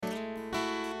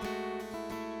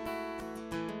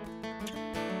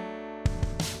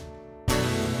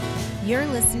You're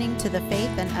listening to the Faith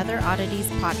and Other Oddities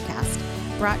podcast,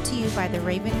 brought to you by the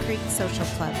Raven Creek Social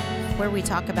Club, where we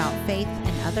talk about faith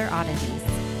and other oddities.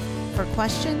 For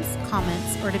questions,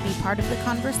 comments, or to be part of the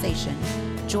conversation,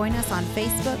 join us on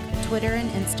Facebook, Twitter, and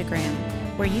Instagram,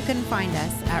 where you can find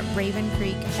us at Raven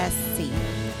Creek SC.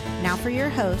 Now for your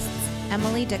hosts,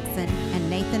 Emily Dixon and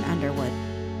Nathan Underwood.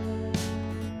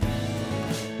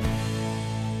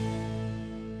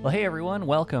 Well, hey everyone,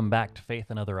 welcome back to Faith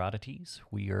and Other Oddities.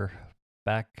 We are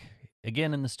back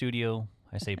again in the studio.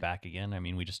 I say back again, I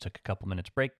mean we just took a couple minutes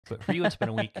break, but for you it's been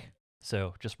a week,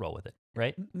 so just roll with it,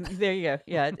 right? There you go.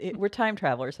 Yeah, we're time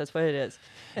travelers. That's what it is.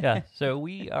 Yeah, so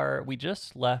we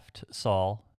just left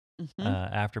Saul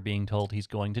after being told he's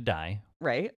going to die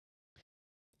Right.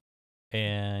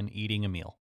 and eating a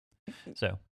meal.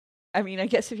 So, I mean, I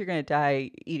guess if you're going to die,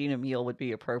 eating a meal would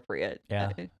be appropriate. yeah,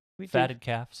 We do fatted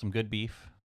calf, some good beef.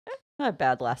 not a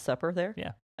bad Last Supper there.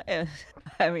 Yeah.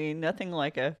 I mean, nothing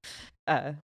like a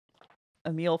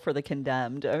meal for the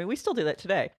condemned. I mean, we still do that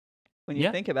today. When you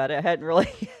Yeah. think about it, I hadn't really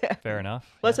Fair enough.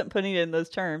 Yeah. wasn't putting it in those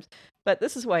terms. But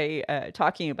this is why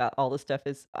talking about all this stuff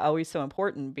is always so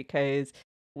important, because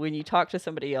when you talk to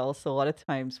somebody else, a lot of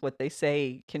times what they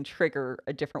say can trigger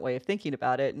a different way of thinking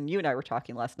about it. And you and I were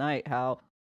talking last night how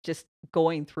just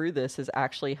going through this has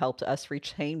actually helped us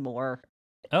retain more.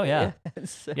 Oh yeah.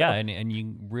 So- Yeah, and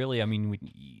you really, I mean,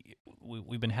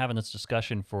 we've been having this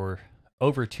discussion for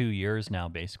over 2 years now,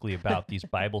 basically, about these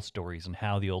Bible stories and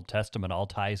how the Old Testament all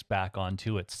ties back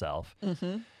onto itself.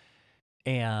 Mhm.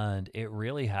 And it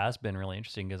really has been really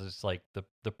interesting because it's like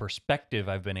the perspective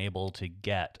I've been able to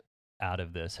get out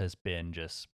of this has been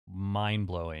just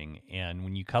mind-blowing. And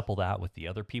when you couple that with the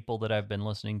other people that I've been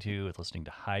listening to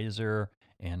Heiser,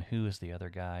 and who is the other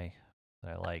guy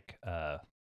that I like?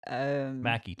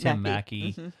 Mackey, Tim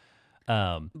Mackey.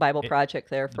 Mhm. Bible Project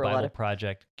there The for a lot Bible of.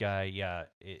 Project guy, yeah.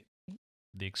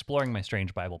 The Exploring My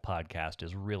Strange Bible podcast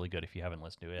is really good if you haven't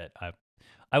listened to it.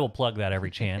 I will plug that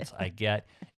every chance I get.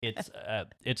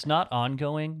 It's not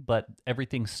ongoing, but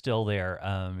everything's still there.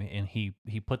 And he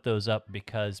put those up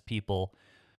because people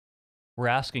were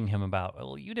asking him about,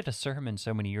 well, you did a sermon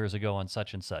so many years ago on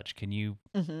such and such. Can you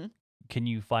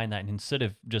find that? And instead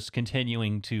of just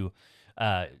continuing to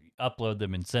upload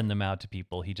them and send them out to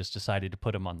people, he just decided to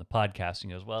put them on the podcast.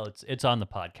 And he goes, well, it's on the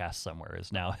podcast somewhere.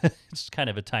 Is now it's kind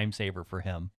of a time saver for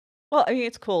him. Well, I mean,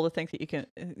 it's cool to think that you can,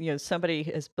 somebody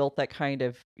has built that kind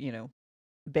of,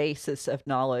 basis of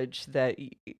knowledge that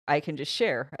I can just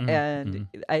share. And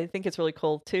I think it's really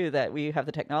cool too that we have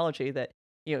the technology that,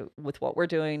 with what we're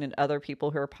doing and other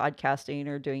people who are podcasting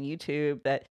or doing YouTube,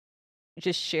 that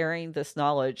just sharing this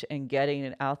knowledge and getting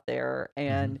it out there.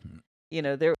 And,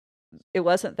 it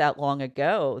wasn't that long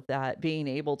ago that being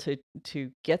able to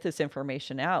get this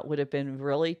information out would have been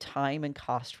really time and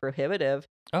cost prohibitive.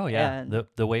 Oh yeah, And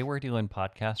the way we're doing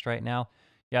podcast right now,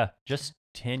 yeah, just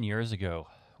 10 years ago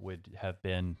would have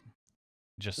been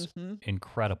just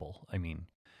incredible. I mean,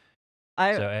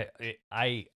 I so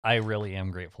I really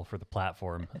am grateful for the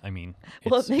platform. I mean,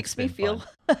 well, it's it makes me been feel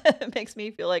fun. it makes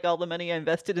me feel like all the money I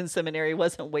invested in seminary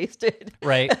wasn't wasted.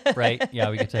 Right. Yeah,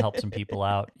 we get to help some people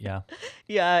out. Yeah.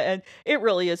 Yeah, and it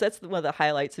really is. That's one of the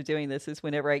highlights of doing this is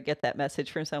whenever I get that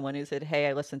message from someone who said, "Hey,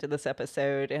 I listened to this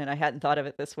episode and I hadn't thought of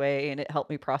it this way, and it helped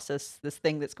me process this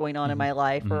thing that's going on in my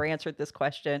life, or answered this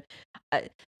question."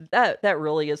 That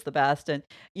really is the best. And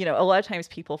a lot of times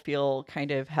people feel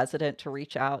kind of hesitant to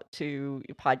reach out to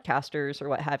podcasters or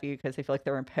what have you because they feel like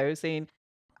they're imposing.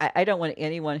 I don't want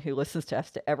anyone who listens to us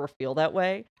to ever feel that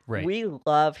way. Right. We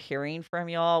love hearing from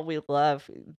y'all. We love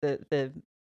the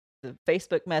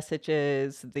Facebook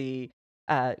messages, the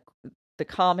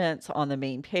comments on the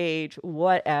main page,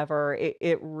 whatever.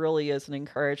 It really is an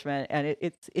encouragement, and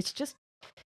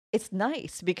it's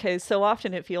nice because so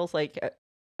often it feels like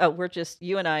we're just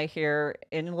you and I here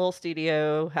in a little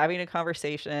studio having a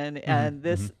conversation, and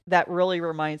that really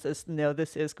reminds us, no,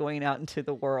 this is going out into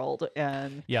the world.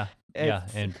 And Yeah.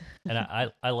 And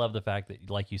I love the fact that,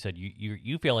 like you said,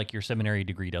 you feel like your seminary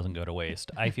degree doesn't go to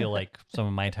waste. I feel like some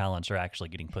of my talents are actually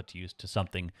getting put to use to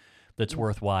something that's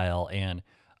worthwhile, and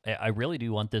I really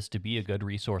do want this to be a good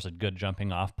resource, a good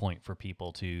jumping off point for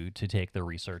people to take their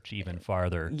research even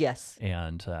farther. Yes.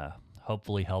 And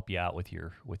hopefully help you out with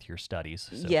your studies.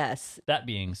 So Yes. That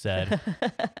being said,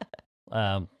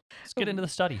 let's get into the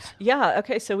studies. Yeah.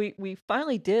 Okay. So we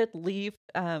finally did leave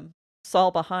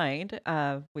Saul behind.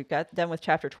 We've got done with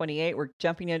chapter 28. We're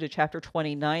jumping into chapter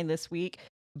 29 this week,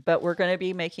 but we're going to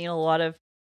be making a lot of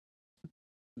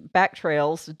back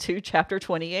trails to chapter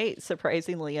 28,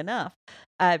 surprisingly enough,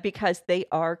 because they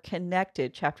are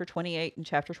connected. Chapter 28 and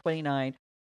chapter 29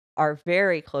 are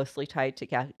very closely tied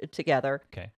together.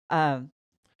 Okay. Um,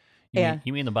 You and mean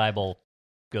you mean the Bible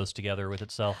goes together with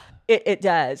itself? it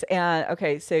does. And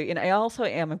okay, so I also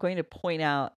I'm going to point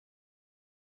out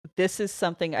this is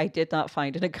something I did not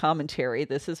find in a commentary.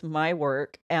 This is my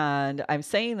work, and I'm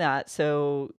saying that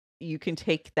so you can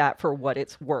take that for what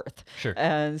it's worth. Sure.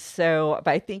 And so,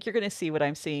 but I think you're going to see what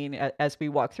I'm seeing as we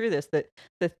walk through this. That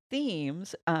the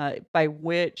themes by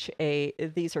which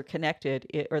these are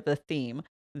connected, or the theme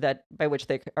that by which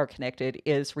they are connected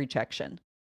is rejection.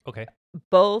 Okay.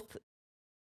 Both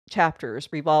chapters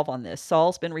revolve on this.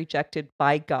 Saul's been rejected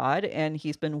by God, and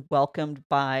he's been welcomed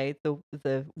by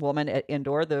the woman at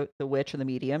Endor, the witch and the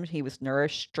medium. He was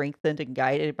nourished, strengthened, and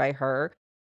guided by her.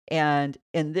 And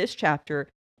in this chapter,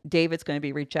 David's going to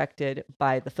be rejected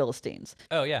by the Philistines.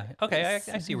 Oh yeah. Okay,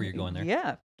 I see where you're going there.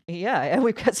 Yeah, yeah, and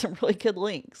we've got some really good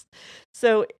links.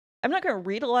 So I'm not going to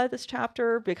read a lot of this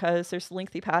chapter because there's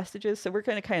lengthy passages. So we're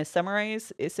going to kind of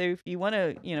summarize. So if you want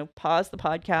to, pause the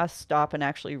podcast, stop and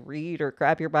actually read, or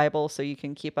grab your Bible so you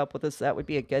can keep up with us, that would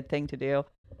be a good thing to do.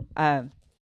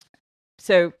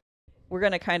 So we're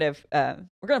going to kind of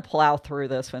we're going to plow through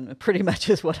this one. Pretty much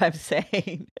is what I'm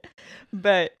saying.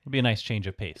 But it'd be a nice change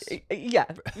of pace. Yeah.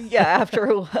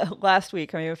 After last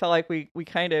week, I mean, it felt like we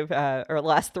kind of, or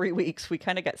last 3 weeks, we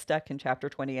kind of got stuck in chapter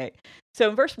 28. So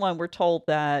in verse 1, we're told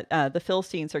that the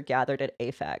Philistines are gathered at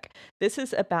Aphek. This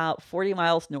is about 40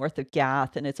 miles north of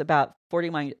Gath, and it's about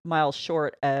 40 miles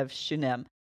short of Shunem,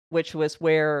 which was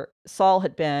where Saul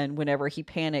had been whenever he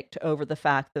panicked over the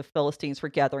fact the Philistines were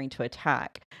gathering to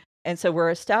attack. And so we're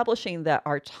establishing that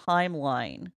our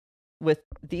timeline with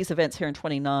these events here in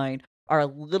 29 are a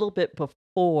little bit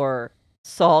before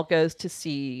Saul goes to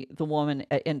see the woman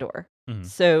at Endor. Mm-hmm.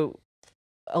 So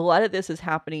a lot of this is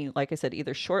happening, like I said,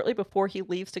 either shortly before he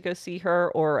leaves to go see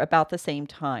her or about the same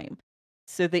time.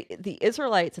 So the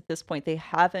Israelites at this point, they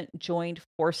haven't joined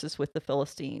forces with the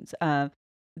Philistines.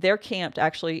 They're camped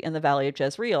actually in the valley of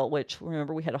Jezreel, which,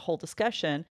 remember, we had a whole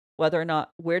discussion whether or not,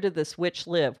 where did this witch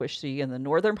live? Was she in the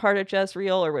northern part of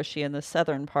Jezreel, or was she in the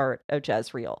southern part of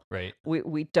Jezreel? Right.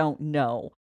 We don't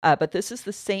know. But this is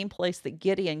the same place that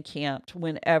Gideon camped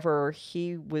whenever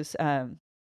he was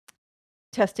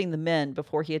testing the men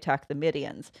before he attacked the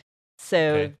Midians. So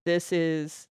Okay. this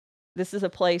is a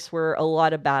place where a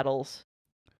lot of battles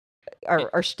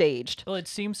are staged. Well, it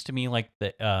seems to me like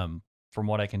that, from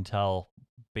what I can tell,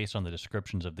 based on the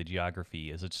descriptions of the geography,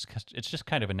 is it's just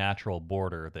kind of a natural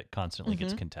border that constantly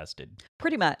gets contested.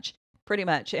 Pretty much.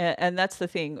 And that's the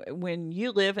thing. When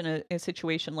you live in a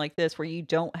situation like this where you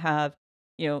don't have,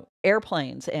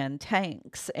 airplanes and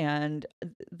tanks and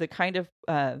the kind of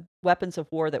weapons of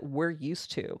war that we're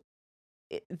used to,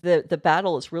 the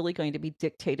battle is really going to be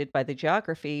dictated by the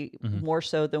geography more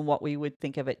so than what we would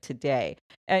think of it today.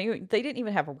 And they didn't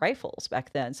even have rifles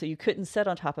back then, so you couldn't sit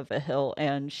on top of a hill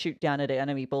and shoot down at an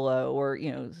enemy below, or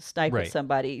snipe Right. at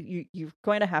somebody. You're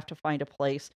going to have to find a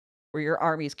place where your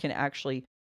armies can actually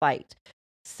fight.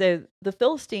 So the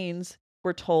Philistines,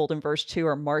 we're told in verse 2,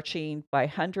 are marching by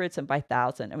hundreds and by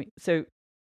thousands. I mean, so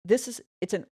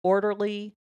it's an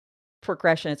orderly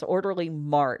progression. It's orderly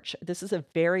march. This is a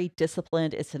very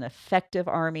disciplined, it's an effective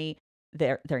army.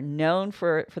 They're known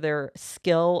for their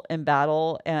skill in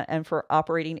battle, and for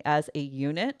operating as a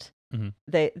unit.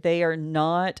 They are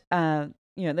not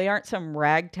they aren't some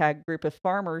ragtag group of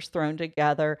farmers thrown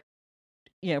together,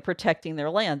 protecting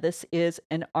their land. This is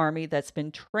an army that's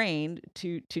been trained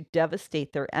to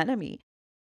devastate their enemy.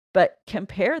 But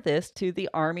compare this to the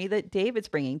army that David's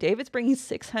bringing. David's bringing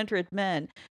 600 men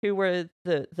who were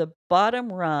the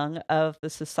bottom rung of the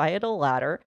societal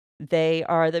ladder. They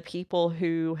are the people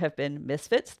who have been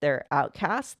misfits. They're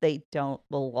outcasts. They don't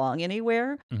belong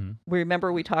anywhere.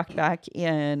 Remember, we talked back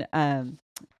in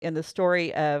the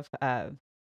story of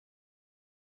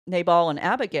Nabal and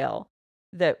Abigail,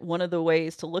 that one of the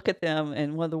ways to look at them,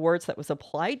 and one of the words that was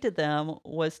applied to them,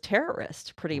 was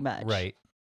terrorist, pretty much. Right.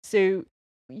 So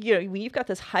when you've got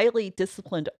this highly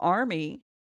disciplined army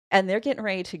and they're getting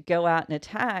ready to go out and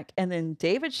attack, and then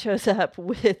David shows up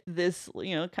with this,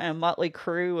 kind of motley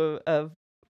crew of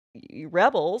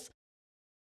rebels,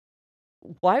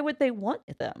 why would they want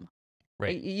them?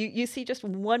 Right. You see just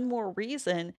one more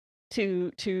reason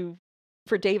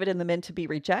for David and the men to be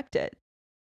rejected.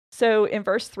 So in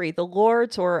verse 3, the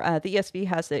lords, or the ESV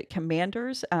has it,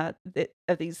 commanders of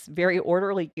these very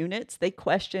orderly units, they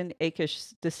question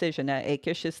Achish's decision. Now,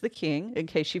 Achish is the king, in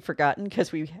case you've forgotten,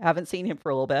 because we haven't seen him for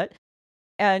a little bit.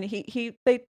 And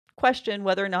they question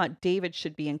whether or not David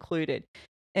should be included.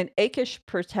 And Achish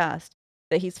protests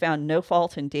that he's found no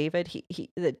fault in David.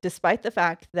 That despite the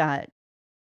fact that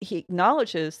he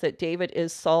acknowledges that David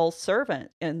is Saul's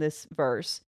servant in this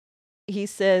verse, he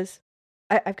says,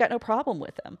 I've got no problem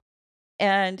with him.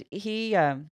 And he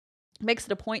makes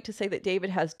it a point to say that David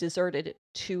has deserted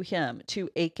to him, to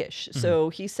Achish. Mhm. So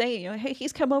he's saying, hey,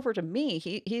 he's come over to me.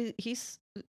 He's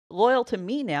loyal to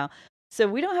me now. So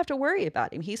we don't have to worry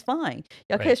about him. He's fine.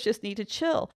 Achish Right. just need to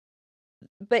chill.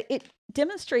 But it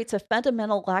demonstrates a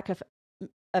fundamental lack of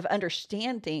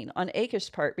understanding on Achish's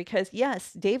part, because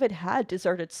yes, David had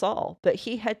deserted Saul, but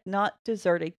he had not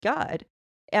deserted God.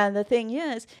 And the thing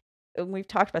is, and we've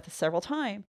talked about this several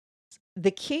times,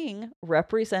 the king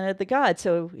represented the God.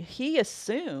 So he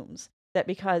assumes that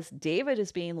because David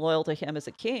is being loyal to him as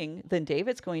a king, then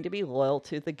David's going to be loyal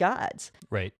to the gods.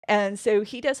 Right. And so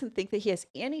he doesn't think that he has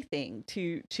anything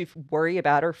to worry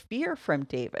about or fear from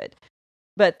David.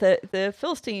 But the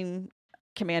Philistine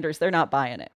commanders, they're not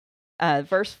buying it.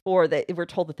 Verse 4, that we're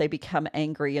told that they become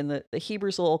angry, and the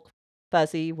Hebrew's a little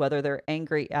fuzzy whether they're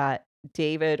angry at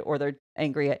David or they're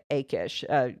angry at Achish.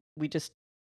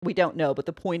 We don't know, but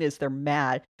the point is they're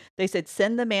mad. They said,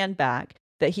 "Send the man back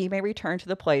that he may return to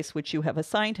the place which you have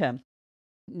assigned him."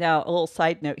 Now, a little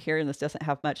side note here, and this doesn't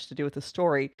have much to do with the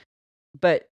story,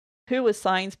 but who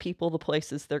assigns people the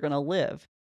places they're going to live?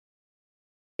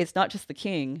 It's not just the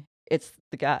king, it's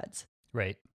the gods.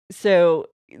 Right. So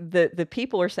the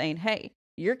people are saying, "Hey,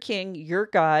 you're king, you're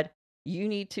God. You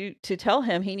need to tell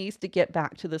him he needs to get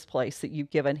back to this place that you've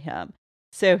given him."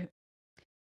 So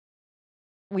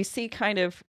we see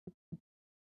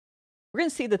we're going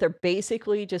to see that they're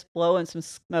basically just blowing some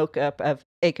smoke up of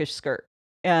Achish's skirt,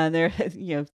 and they're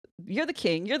you're the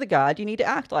king, you're the God, you need to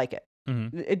act like it.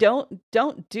 Mhm.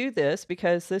 Don't do this,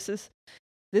 because this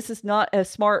is not a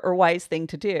smart or wise thing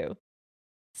to do.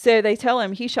 So they tell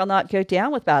him, "He shall not go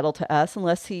down with battle to us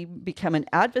unless he become an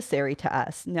adversary to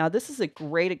us." Now, this is a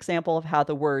great example of how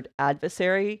the word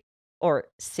adversary, or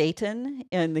Satan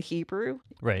in the Hebrew,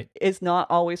 Right. is not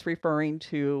always referring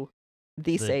to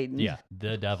the Satan. Yeah,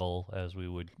 the devil, as we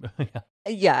would. Yeah.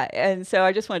 Yeah, and so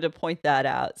I just wanted to point that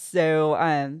out.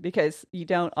 So, because you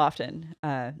don't often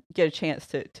get a chance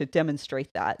to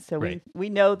demonstrate that. So Right. we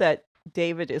know that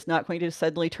David is not going to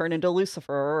suddenly turn into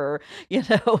Lucifer, or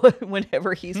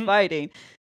whenever he's Hmm. fighting.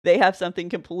 They have something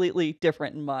completely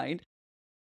different in mind.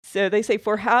 So they say,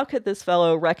 "For how could this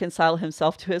fellow reconcile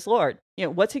himself to his Lord?"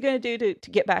 What's he going to do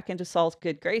to get back into Saul's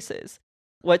good graces?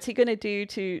 What's he going to do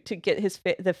to get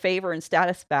the favor and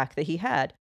status back that he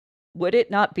had? Would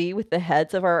it not be with the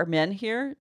heads of our men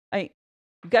here? You've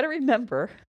got to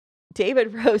remember,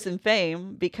 David rose in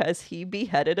fame because he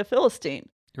beheaded a Philistine,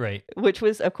 Right. which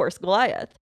was, of course,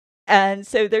 Goliath. And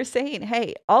so they're saying,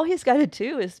 "Hey, all he's got to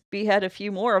do is behead a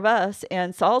few more of us,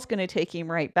 and Saul's going to take him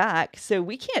right back. So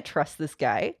we can't trust this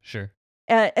guy." Sure.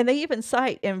 And they even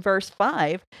cite in verse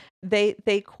 5,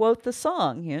 they quote the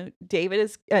song.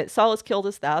 Saul has killed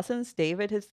his thousands,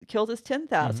 David has killed his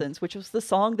 10,000s, which was the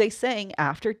song they sang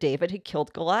after David had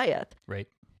killed Goliath. Right.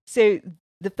 So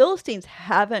the Philistines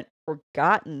haven't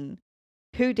forgotten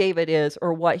who David is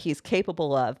or what he's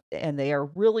capable of, and they are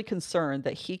really concerned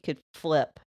that he could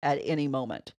flip at any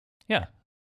moment. Yeah.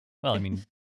 Well, I mean,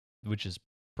 which is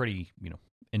pretty,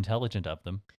 intelligent of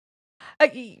them.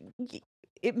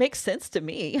 It makes sense to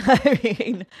me. I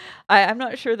mean, I'm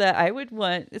not sure that I would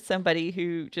want somebody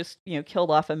who just,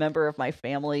 killed off a member of my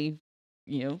family,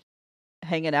 you know,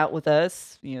 hanging out with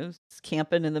us,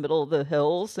 camping in the middle of the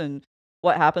hills, and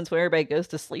what happens when everybody goes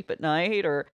to sleep at night,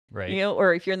 or Right.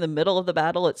 or if you're in the middle of the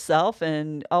battle itself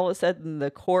and all of a sudden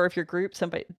the core of your group,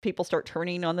 people start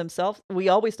turning on themselves. We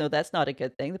always know that's not a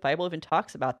good thing. The Bible even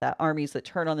talks about that, armies that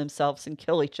turn on themselves and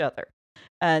kill each other.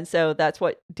 And so that's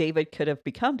what David could have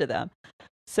become to them.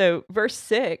 So verse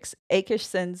 6, Achish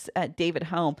sends David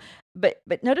home. But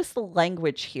notice the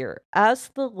language here. "As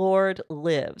the Lord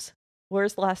lives."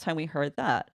 Where's the last time we heard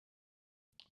that?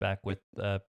 Back with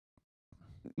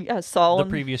Yeah, Saul. the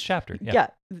previous chapter.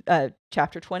 Yeah.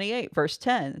 Chapter 28, verse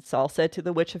 10. Saul said to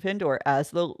the witch of Endor,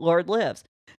 "As the Lord lives."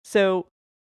 So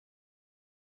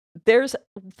there's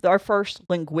our first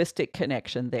linguistic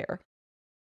connection there.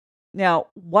 Now,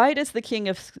 why does the king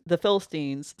of the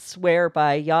Philistines swear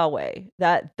by Yahweh?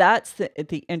 That's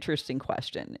the interesting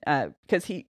question. Because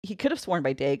he could have sworn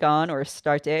by Dagon or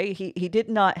Astarte. He did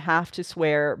not have to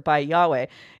swear by Yahweh.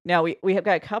 Now, we have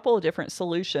got a couple of different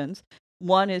solutions.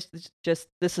 One is just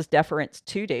this is deference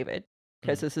to David,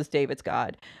 because this is David's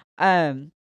God.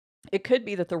 It could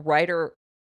be that the writer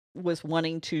was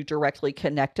wanting to directly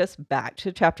connect us back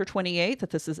to chapter 28, that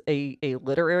this is a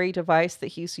literary device that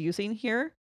he's using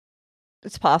here.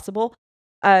 It's possible.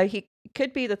 He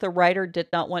could be that the writer did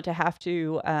not want to have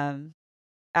to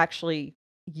actually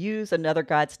use another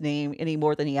god's name any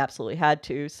more than he absolutely had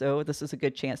to. So this is a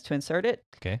good chance to insert it.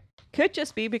 Okay. Could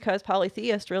just be because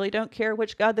polytheists really don't care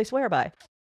which god they swear by.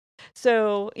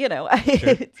 So,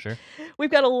 Sure. we've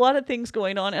got a lot of things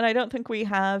going on, and I don't think we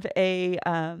have a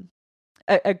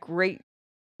great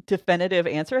definitive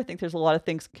answer. I think there's a lot of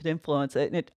things that could influence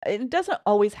it, and it doesn't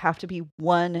always have to be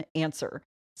one answer.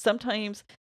 Sometimes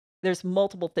there's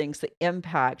multiple things that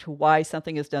impact why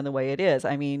something is done the way it is.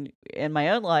 I mean, in my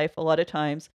own life, a lot of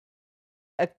times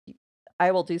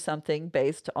I will do something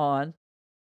based on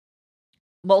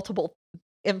multiple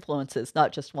influences,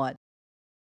 not just one.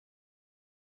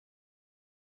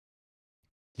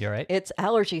 You all right? It's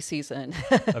allergy season.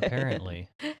 Apparently.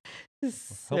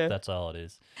 So, Hope that's all it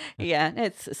is. yeah,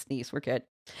 it's a sneeze. We're good.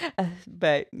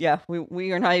 But yeah,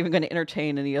 we are not even going to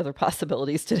entertain any other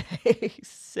possibilities today.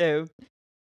 So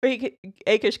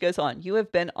Achish goes on, you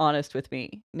have been honest with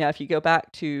me. Now, if you go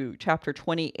back to chapter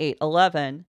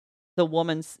 28:11, the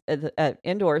woman's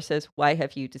Endor says, why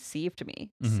have you deceived me?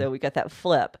 Mhm. So we got that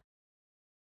flip.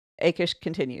 Achish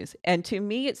continues, and to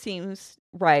me it seems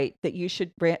right that you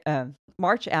should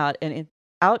march out and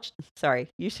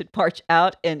you should march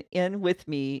out and in with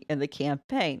me in the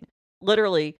campaign.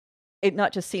 Literally, it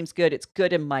not just seems good, it's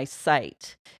good in my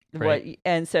sight. Right.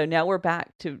 And so now we're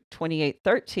back to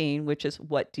 28:13, which is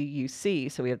what do you see?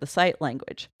 So we have the sight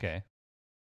language. Okay.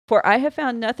 For I have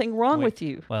found nothing wrong Wait. with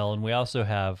you. Well, and we also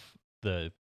have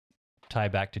the tie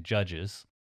back to Judges.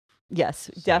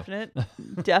 Yes, So-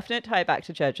 definite tie back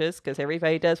to Judges, because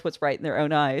everybody does what's right in their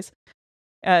own eyes.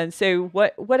 And so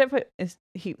what if it is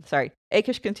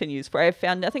Achish continues, for I have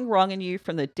found nothing wrong in you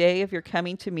from the day of your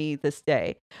coming to me this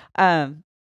day.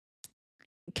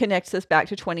 Connects us back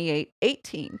to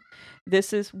 28:18.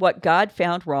 This is what God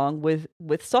found wrong with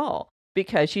Saul.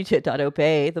 Because you did not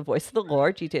obey the voice of the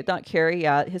Lord, you did not carry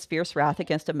out his fierce wrath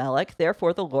against Amalek.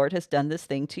 Therefore, the Lord has done this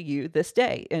thing to you this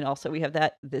day. And also we have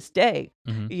that this day.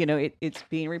 Mhm. It's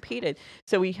being repeated.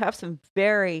 So we have some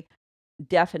very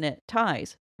definite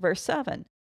ties. Verse 7.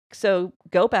 So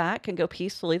go back and go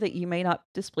peacefully, that you may not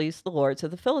displease the lords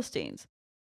of the Philistines.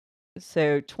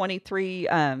 So 28.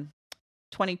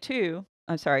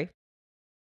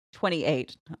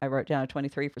 I wrote down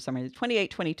 23 for some reason.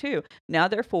 28:22. Now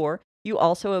therefore you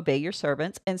also obey your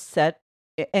servants and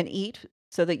eat,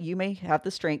 so that you may have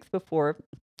the strength before.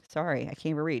 Sorry, I can't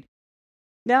even read.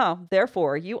 Now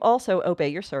therefore you also obey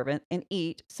your servant and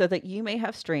eat, so that you may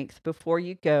have strength before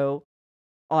you go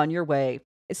on your way.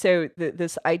 So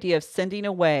this idea of sending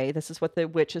away. This is what the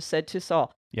witches said to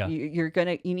Saul. Yeah.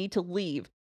 You need to leave.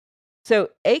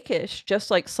 So Achish, just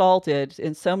like Saul did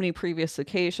in so many previous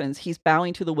occasions, he's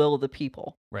bowing to the will of the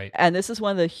people. Right. And this is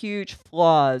one of the huge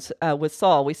flaws with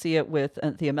Saul. We see it with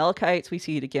the Amalekites. We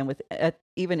see it again with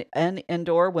even in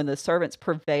Endor, when the servants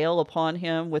prevail upon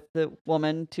him with the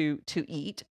woman to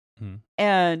eat. Mhm.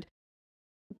 And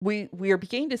we are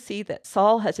beginning to see that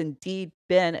Saul has indeed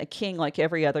been a king like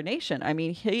every other nation. I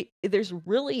mean, there's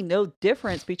really no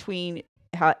difference between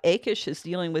how Achish is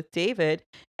dealing with David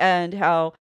and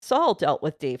how Saul dealt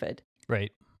with David.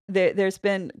 Right. There's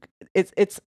been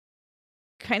it's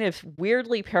kind of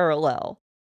weirdly parallel,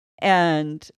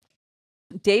 and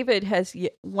David has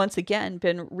once again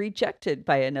been rejected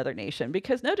by another nation,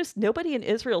 because notice nobody in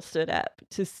Israel stood up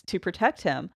to protect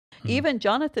him. Mhm. Even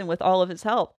Jonathan, with all of his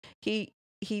help, he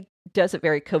does it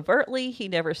very covertly. He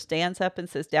never stands up and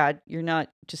says, Dad, you're not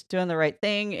just doing the right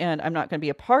thing, and I'm not going to be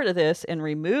a part of this, and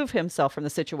remove himself from the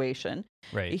situation.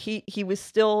 Right. He was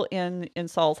still in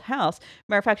Saul's house.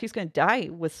 Matter of fact, he's going to die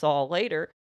with Saul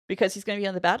later, because he's going to be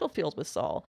on the battlefield with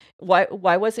Saul. Why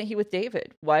wasn't he with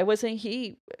David? Why wasn't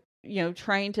he,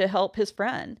 trying to help his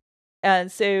friend?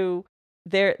 And so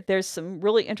there's some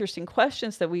really interesting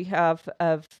questions that we have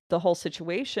of the whole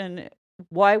situation.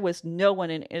 Why was no one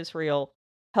in Israel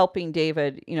helping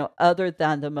David, other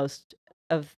than the most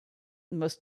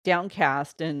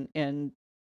downcast and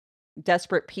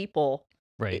desperate people?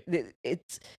 Right.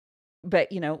 But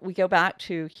we go back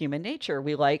to human nature.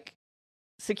 We like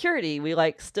security, we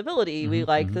like stability, we Mhm,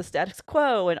 like mhm. the status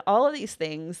quo, and all of these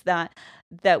things that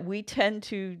we tend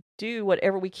to do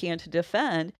whatever we can to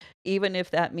defend, even if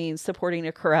that means supporting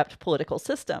a corrupt political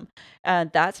system.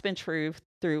 And that's been true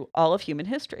through all of human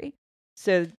history.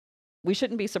 So we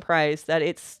shouldn't be surprised that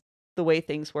it's the way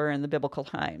things were in the biblical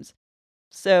times.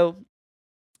 So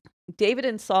David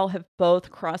and Saul have both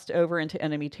crossed over into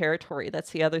enemy territory. That's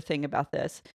the other thing about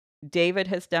this. David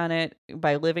has done it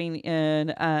by living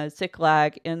in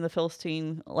Ziklag in the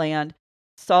Philistine land.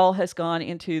 Saul has gone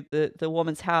into the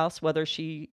woman's house, whether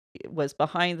she was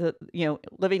behind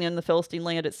living in the Philistine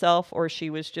land itself, or she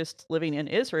was just living in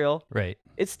Israel. Right.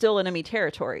 It's still enemy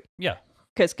territory. Yeah.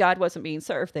 because God wasn't being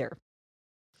served there.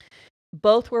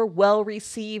 Both were well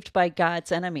received by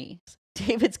God's enemies.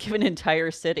 David's given an entire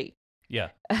city. Yeah.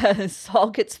 Saul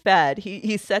gets fed.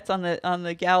 He sits on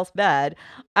the gal's bed.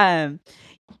 So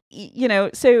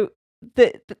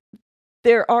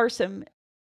there are some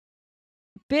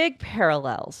big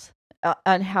parallels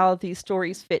on how these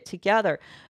stories fit together.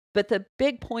 But the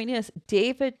big point is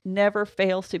David never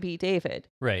fails to be David.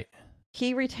 Right.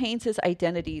 He retains his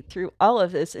identity through all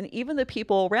of this. And even the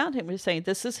people around him are saying,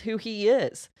 this is who he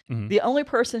is. Mm-hmm. The only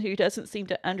person who doesn't seem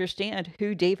to understand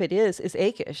who David is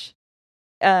Achish.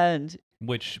 And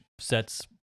which sets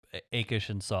Achish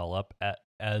and Saul up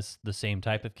as the same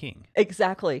type of king.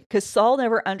 Exactly. Because Saul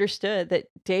never understood that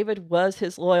David was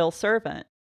his loyal servant.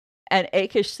 And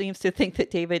Achish seems to think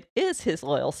that David is his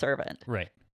loyal servant. Right.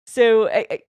 So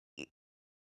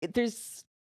there's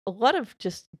a lot of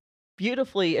just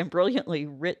beautifully and brilliantly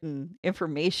written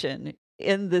information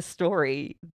in this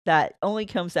story that only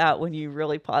comes out when you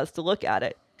really pause to look at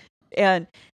it. And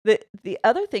the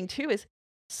other thing, too, is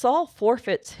Saul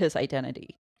forfeits his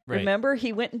identity. Right. Remember,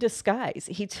 he went in disguise.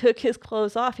 He took his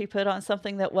clothes off. He put on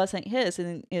something that wasn't his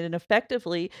and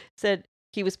effectively said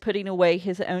he was putting away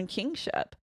his own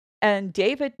kingship. And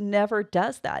David never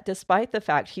does that, despite the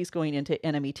fact he's going into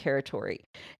enemy territory.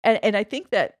 And I think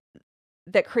that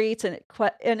creates an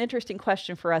interesting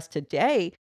question for us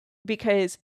today,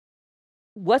 because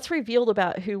what's revealed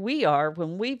about who we are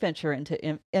when we venture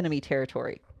into enemy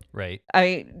territory? Right. I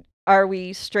mean, are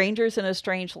we strangers in a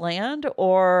strange land,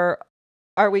 or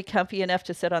are we comfy enough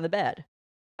to sit on the bed?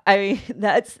 I mean,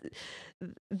 that's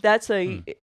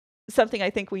something I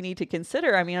think we need to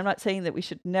consider. I mean, I'm not saying that we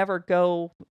should never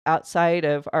go outside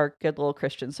of our good little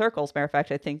Christian circles. Matter of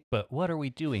fact, I think. But what are we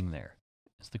doing there?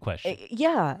 Is the question.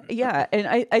 Yeah.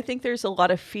 And I think there's a lot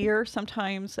of fear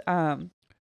sometimes. And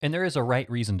there is a right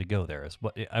reason to go there. Is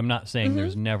what I'm not saying.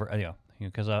 There's never,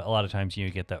 because a lot of times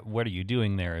you get that. What are you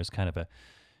doing there? Is kind of a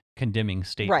condemning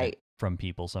statement from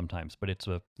people sometimes. But it's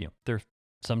there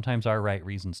sometimes are right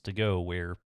reasons to go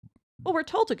where. Well, we're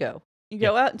told to go. You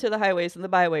go out into the highways and the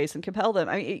byways and compel them.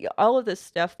 I mean, all of this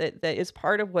stuff that is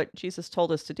part of what Jesus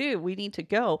told us to do. We need to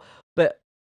go, but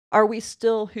are we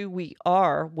still who we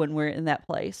are when we're in that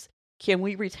place? Can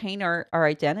we retain our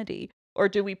identity, or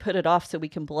do we put it off so we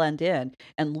can blend in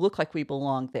and look like we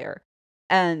belong there?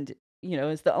 And,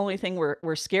 is the only thing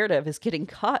we're scared of is getting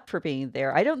caught for being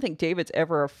there. I don't think David's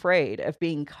ever afraid of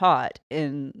being caught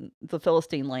in the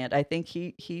Philistine land. I think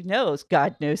he knows,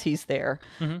 God knows he's there.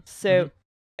 Mm-hmm. So,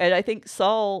 and I think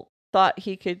Saul thought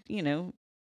he could,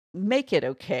 make it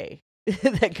okay.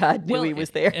 That God knew he was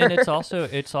there. And it's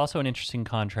also an interesting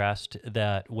contrast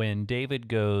that when David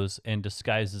goes and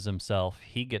disguises himself,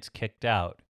 he gets kicked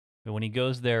out. But when he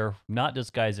goes there not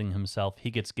disguising himself, he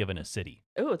gets given a city.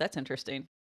 Oh, that's interesting.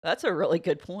 That's a really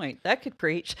good point. That could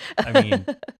preach. I mean,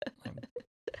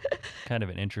 kind of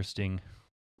an interesting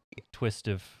twist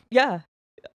of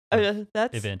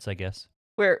that's events, I guess.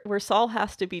 Where Saul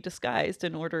has to be disguised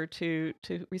in order to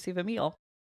receive a meal.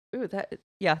 Ooh,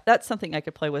 that's something I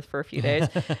could play with for a few days.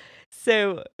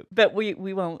 So, but we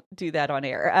won't do that on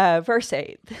air. Verse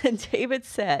 8, then David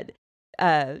said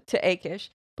to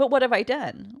Achish, but what have I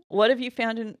done? What have you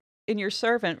found in your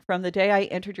servant from the day I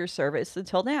entered your service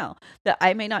until now, that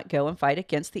I may not go and fight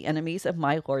against the enemies of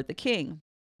my lord the king?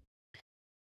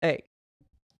 Hey,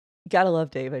 gotta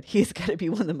love David. He's got to be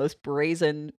one of the most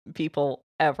brazen people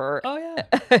ever. Oh,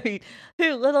 yeah. I mean,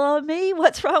 who, little old me?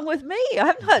 What's wrong with me?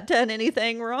 I've not done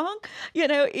anything wrong.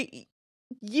 And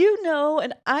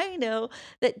I know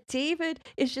that David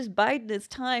is just biding his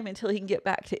time until he can get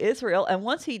back to Israel. And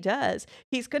once he does,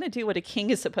 he's going to do what a king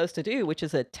is supposed to do, which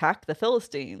is attack the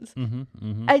Philistines. Mm-hmm,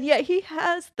 mm-hmm. And yet he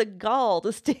has the gall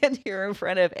to stand here in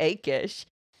front of Achish.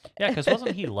 Yeah, because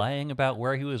wasn't he lying about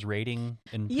where he was raiding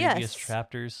in previous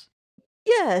chapters?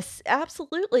 Yes,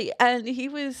 absolutely. And he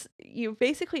was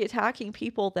basically attacking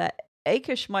people that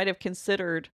Achish might have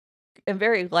considered, and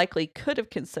very likely could have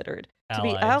considered, to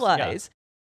be allies. Yeah.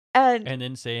 And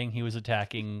then saying he was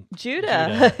attacking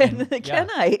Judah and the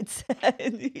Kenites.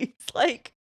 And he's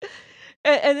like,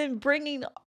 and then bringing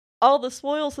all the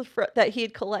spoils that he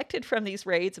had collected from these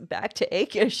raids back to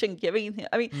Achish and giving him.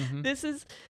 I mean, this is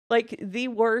like the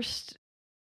worst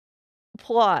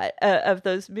plot of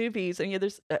those movies.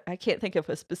 And I can't think of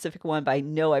a specific one, but I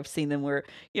know I've seen them where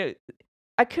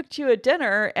I cooked you a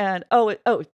dinner and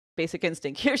Basic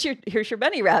Instinct, here's your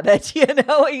bunny rabbit.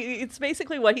 It's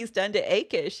basically what he's done to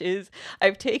Achish. Is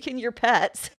I've taken your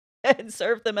pets and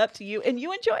served them up to you, and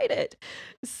you enjoyed it.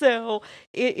 So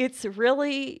it's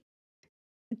really,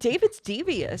 David's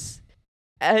devious,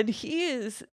 and he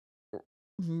is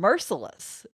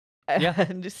merciless. Yeah.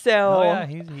 And so, Oh yeah,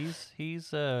 he's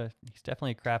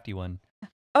definitely a crafty one.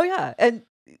 oh yeah, and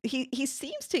he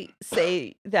seems to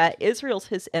say that Israel's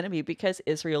his enemy because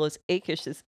Israel is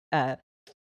Achish's uh,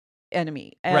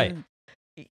 enemy, Right.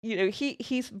 and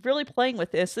he's really playing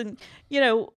with this, and you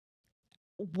know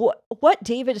what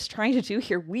David is trying to do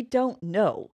here, we don't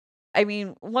know. I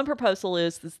mean, one proposal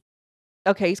is this.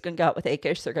 Okay, he's going to go out with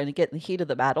Achish. They're going to get in the heat of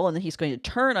the battle, and then he's going to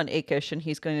turn on Achish, and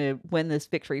he's going to win this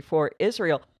victory for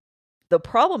Israel. The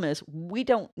problem is we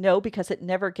don't know because it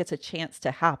never gets a chance to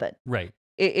happen. Right.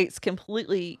 It's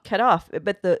completely cut off.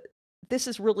 But this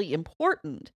is really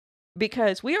important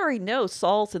because we already know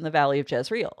Saul's in the valley of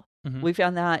Jezreel. Mhm. We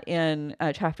found that in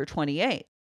chapter 28.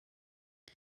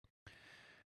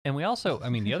 And we also, I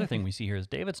mean, the other thing we see here is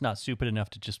David's not stupid enough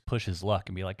to just push his luck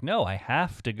and be like, "No, I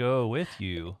have to go with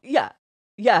you." Yeah.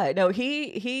 Yeah, no,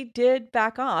 he did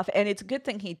back off, and it's a good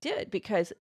thing he did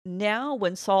because now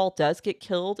when Saul does get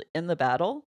killed in the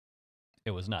battle,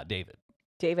 It was not David.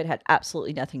 David had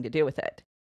absolutely nothing to do with it.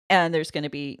 And there's going to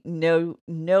be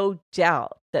no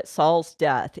doubt that Saul's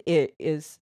death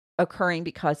is occurring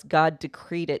because God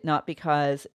decreed it, not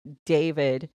because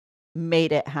David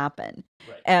made it happen.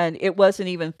 Right. And it wasn't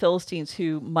even Philistines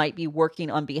who might be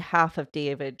working on behalf of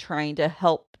David, trying to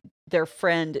help their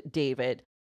friend David.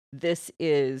 This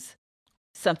is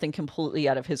something completely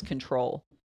out of his control.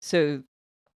 So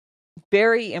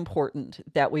very important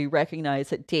that we recognize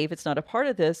that David's not a part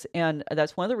of this, and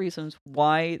that's one of the reasons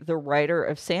why the writer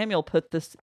of Samuel put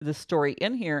this story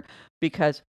in here,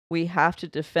 because we have to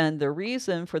defend the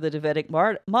reason for the Davidic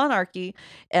monarchy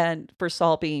and for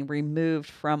Saul being removed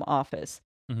from office.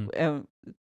 Mhm.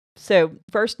 So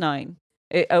verse 9,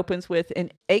 it opens with,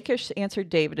 "And Achish answered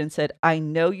David and said, I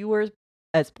know you are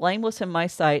as blameless in my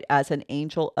sight as an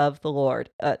angel of the Lord."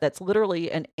 That's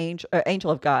literally an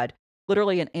angel of God,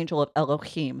 literally an angel of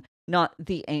Elohim, not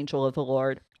the angel of the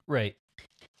Lord. Right.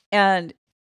 And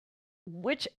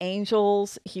which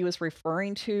angels he was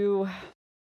referring to,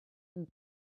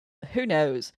 who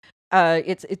knows?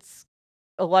 It's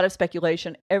a lot of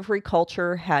speculation. Every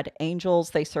culture had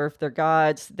angels. They served their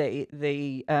gods.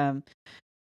 The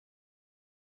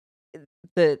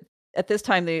At this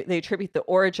time they attribute the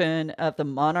origin of the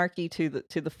monarchy to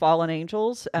the fallen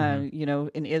angels,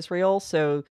 in Israel.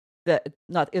 So that,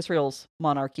 not Israel's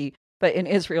monarchy, but in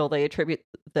Israel they attribute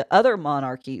the other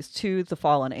monarchies to the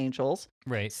fallen angels.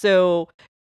 Right. So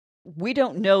we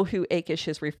don't know who Achish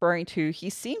is referring to. He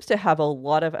seems to have a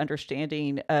lot of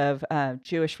understanding of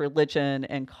Jewish religion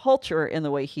and culture in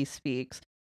the way he speaks,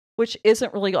 which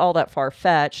isn't really all that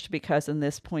far-fetched, because in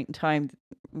this point in time,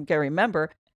 you gotta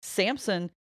remember, Samson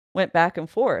went back and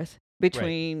forth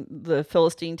between the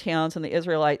Philistine towns and the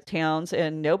Israelite towns,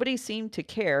 and nobody seemed to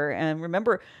care. And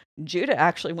remember, Judah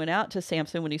actually went out to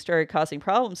Samson when he started causing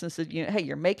problems and said, "Hey,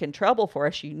 you're making trouble for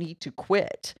us. You need to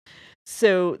quit."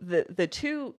 So the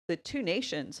two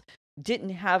nations didn't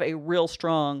have a real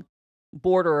strong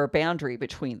border or boundary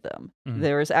between them. Mhm.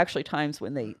 There was actually times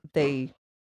when they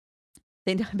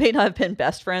may not have been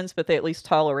best friends, but they at least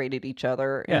tolerated each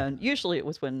other. Yeah. And usually it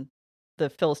was when the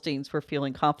Philistines were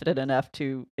feeling confident enough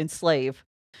to enslave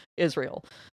Israel.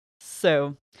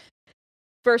 So,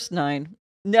 verse 9,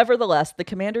 "Nevertheless, the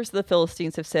commanders of the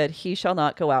Philistines have said, he shall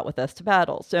not go out with us to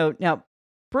battle." So now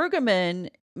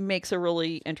Brueggemann makes a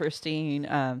really interesting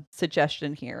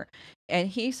suggestion here. And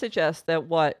he suggests that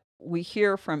what we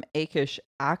hear from Achish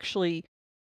actually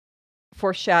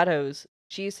foreshadows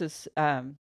Jesus'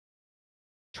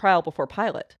 trial before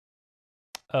Pilate.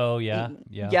 Oh yeah.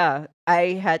 Yeah. Yeah,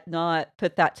 I had not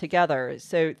put that together.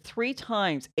 So 3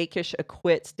 times Achish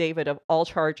acquits David of all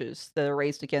charges that are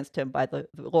raised against him by the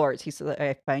lords. He said,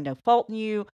 "I find no fault in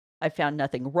you. I found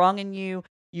nothing wrong in you.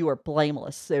 You are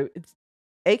blameless." So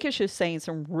Achish is saying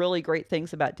some really great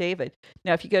things about David.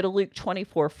 Now, if you go to Luke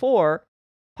 24:4,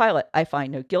 Pilate, "I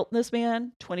find no guilt in this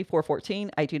man."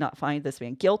 24:14, "I do not find this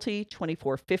man guilty."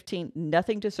 24:15,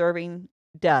 "Nothing deserving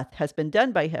death has been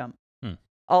done by him." Hmm.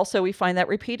 Also, we find that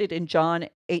repeated in John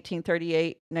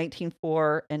 18:38,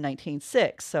 19:4, and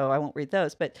 19:6. So I won't read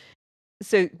those. But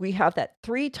so we have that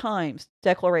 3 times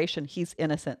declaration he's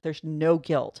innocent. There's no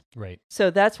guilt. Right.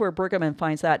 So that's where Brueggemann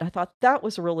finds that. And I thought that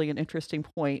was really an interesting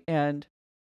point. And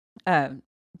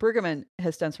Brueggemann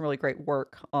has done some really great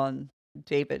work on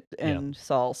David and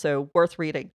Saul. So worth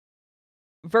reading.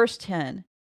 Verse 10.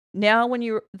 Now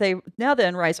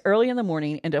then rise early in the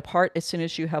morning and depart as soon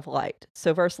as you have light."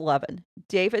 So verse 11,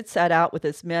 "David set out with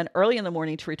his men early in the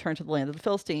morning to return to the land of the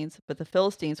Philistines, but the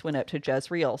Philistines went up to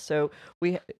Jezreel." So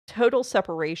we total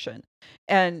separation.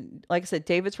 And like I said,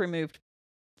 David's removed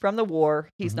from the war.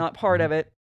 He's not part of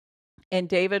it. And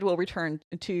David will return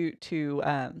to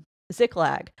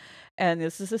Ziklag. And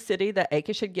this is a city that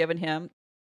Achish had given him,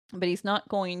 but he's not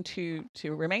going to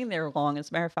remain there long. As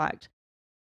a matter of fact,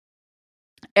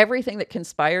 everything that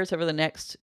conspires over the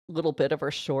next little bit of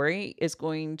our story is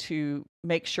going to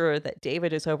make sure that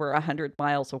David is over 100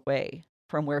 miles away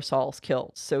from where Saul's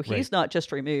killed. So he's Right. not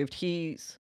just removed,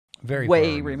 he's Very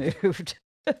way far removed.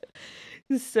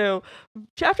 So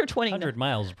chapter 20. 100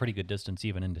 miles is a pretty good distance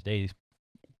even in today's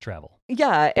travel.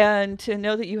 Yeah, and to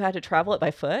know that you had to travel it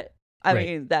by foot, I Right.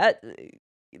 mean, that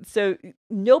so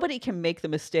nobody can make the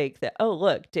mistake that, oh,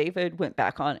 look, David went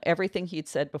back on everything he'd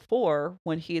said before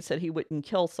when he had said he wouldn't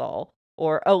kill Saul,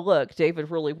 or oh, look,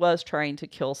 David really was trying to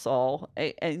kill Saul.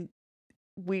 And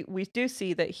we do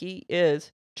see that he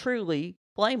is truly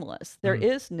blameless. There Mhm.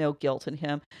 is no guilt in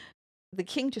him. The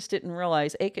king just didn't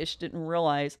realize, Achish didn't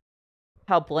realize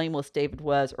how blameless David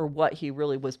was or what he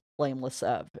really was blameless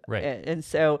of. Right. And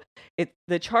so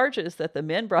the charges that the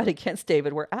men brought against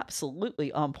David were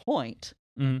absolutely on point,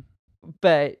 Mhm.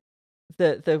 but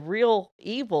the real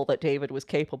evil that David was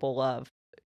capable of,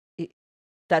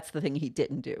 that's the thing he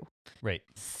didn't do. Right.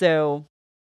 So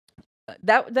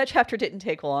that chapter didn't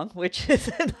take long, which is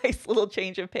a nice little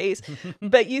change of pace.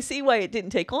 But you see why it didn't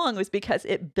take long was because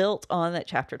it built on that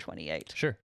chapter 28.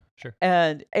 Sure.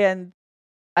 And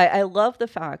I love the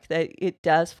fact that it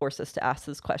does force us to ask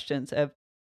those questions of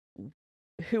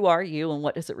who are you and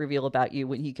what does it reveal about you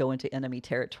when you go into enemy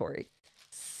territory.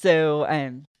 So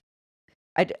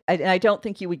I don't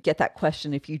think you would get that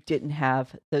question if you didn't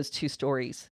have those two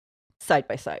stories side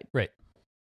by side. Right.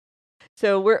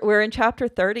 So we're in chapter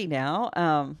 30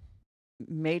 now.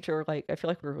 Major, like, I feel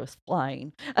like we're just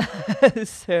flying.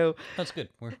 So That's good.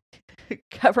 We're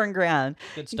covering ground.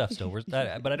 good stuff still.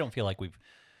 But I don't feel like we've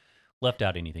left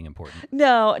out anything important.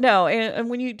 No. And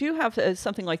when you do have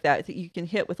something like that you can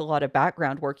hit with a lot of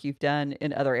background work you've done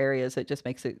in other areas, it just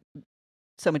makes it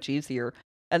so much easier.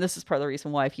 And this is part of the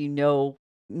reason why, if you know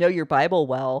your Bible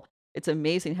well, it's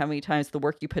amazing how many times the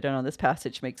work you put in on this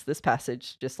passage makes this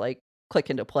passage just like click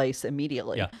into place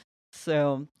immediately. Yeah.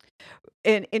 So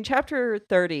in chapter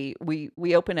 30,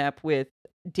 we open up with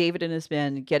David and his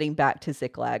men getting back to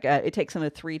Ziklag. It takes them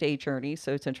a 3-day journey,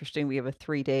 so it's interesting. We have a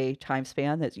 3-day time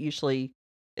span that usually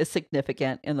is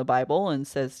significant in the Bible and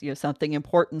says, something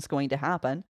important's going to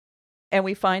happen. And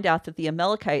we find out that the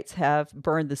Amalekites have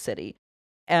burned the city,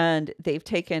 and they've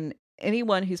taken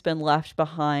anyone who's been left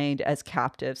behind as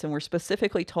captives. And we're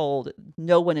specifically told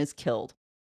no one is killed.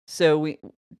 So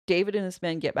David and his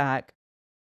men get back.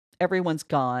 Everyone's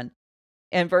gone.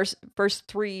 And verse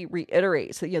 3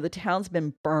 reiterates that the town's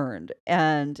been burned,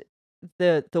 and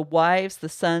the wives, the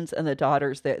sons, and the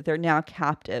daughters, they're now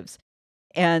captives.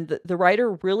 And the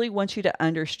writer really wants you to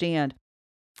understand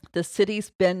the city's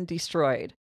been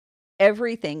destroyed.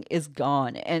 Everything is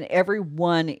gone, and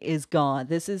everyone is gone.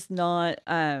 This is not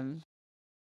a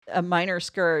minor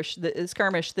skirmish.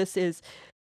 This is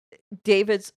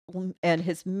David's and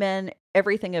his men.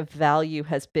 Everything of value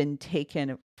has been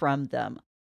taken from them.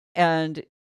 And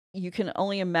you can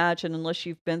only imagine, unless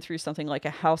you've been through something like a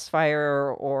house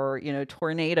fire or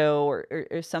tornado or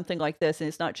something like this, and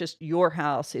it's not just your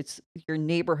house, it's your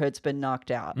neighborhood's been knocked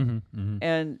out.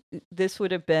 And this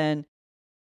would have been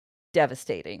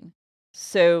devastating.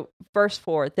 So verse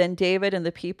 4, then David and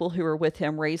the people who were with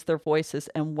him raised their voices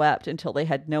and wept until they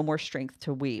had no more strength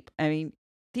to weep. I mean,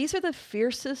 these are the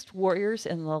fiercest warriors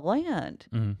in the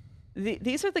land.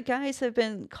 These are the guys that have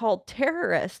been called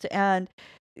terrorists, and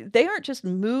they aren't just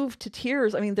moved to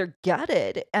tears. I mean, they're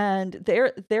gutted, and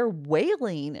they're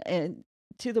wailing, and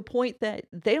to the point that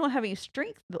they don't have any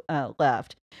strength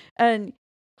left. And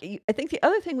I think the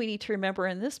other thing we need to remember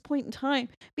in this point in time,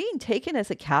 being taken as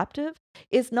a captive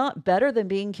is not better than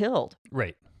being killed.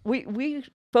 Right. We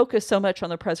focus so much on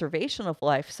the preservation of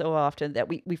life so often that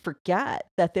we forget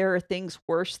that there are things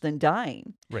worse than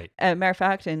dying. Right. As a matter of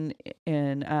fact, in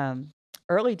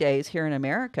early days here in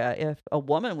America, if a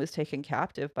woman was taken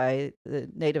captive by the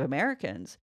Native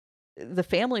Americans, the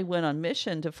family went on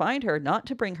mission to find her, not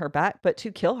to bring her back, but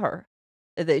to kill her,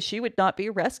 that she would not be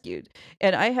rescued.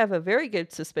 And I have a very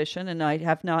good suspicion, and I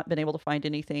have not been able to find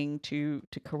anything to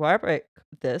corroborate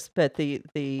this, but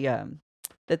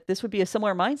that this would be a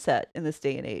similar mindset in this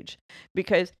day and age.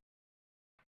 Because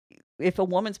if a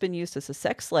woman's been used as a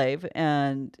sex slave,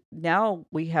 and now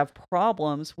we have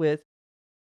problems with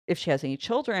if she has any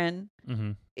children,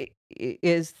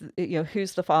 is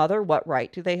who's the father? What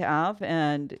right do they have?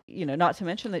 And not to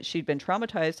mention that she'd been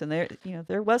traumatized, and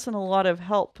there wasn't a lot of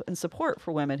help and support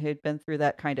for women who'd been through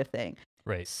that kind of thing.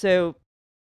 Right. So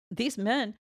these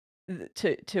men,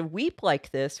 to weep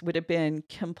like this would have been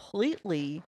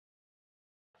completely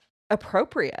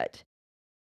appropriate.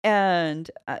 And,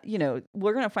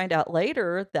 we're going to find out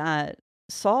later that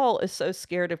Saul is so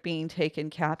scared of being taken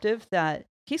captive that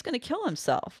he's going to kill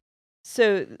himself.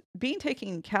 So being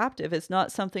taken captive is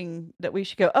not something that we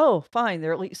should go, oh, fine,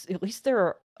 they're at least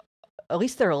they're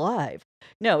alive.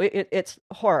 No, it's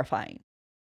horrifying.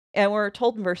 And we're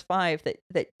told in verse 5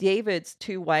 that David's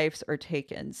 2 wives are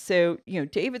taken. So,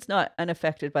 David's not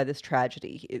unaffected by this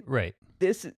tragedy. Right.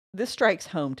 This strikes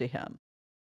home to him.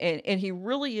 And he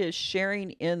really is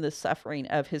sharing in the suffering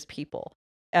of his people.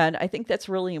 And I think that's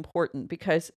really important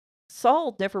because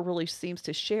Saul never really seems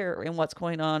to share in what's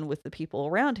going on with the people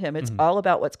around him. It's all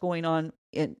about what's going on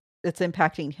that's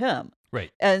impacting him. Right.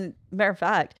 And matter of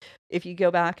fact, if you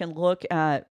go back and look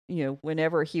at,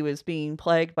 whenever he was being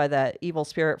plagued by that evil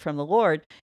spirit from the Lord,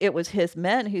 it was his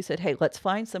men who said, hey, let's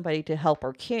find somebody to help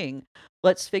our king.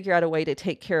 Let's figure out a way to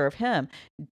take care of him.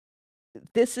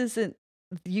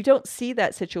 You don't see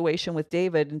that situation with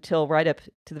David until right up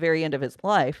to the very end of his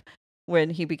life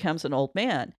when he becomes an old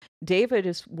man. David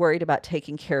is worried about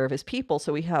taking care of his people,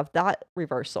 so we have that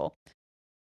reversal.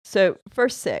 So,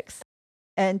 verse 6,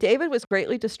 and David was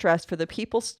greatly distressed, for the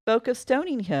people spoke of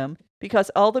stoning him,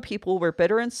 because all the people were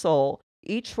bitter in soul,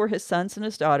 each for his sons and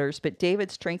his daughters, but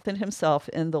David strengthened himself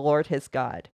in the Lord his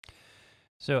God.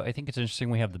 So I think it's interesting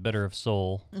we have the bitter of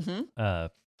soul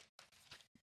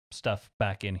stuff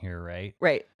back in here, right?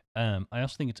 Right. I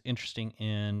also think it's interesting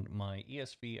in my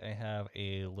ESV, I have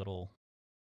a little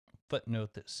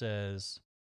footnote that says,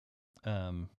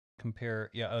 compare.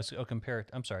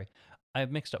 I'm sorry.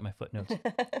 I've mixed up my footnotes.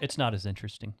 It's not as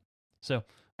interesting. So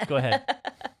go ahead.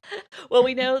 Well,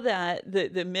 we know that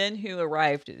the men who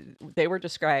arrived, they were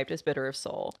described as bitter of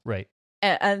soul. Right.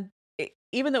 And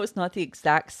even though it's not the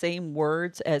exact same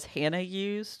words as Hannah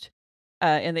used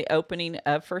in the opening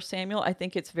of 1 Samuel, I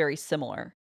think it's very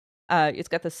similar. It's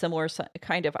got the similar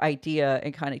kind of idea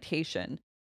and connotation.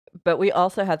 But we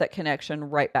also have that connection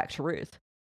right back to Ruth,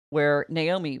 where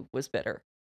Naomi was bitter.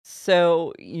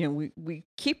 So, we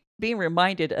keep being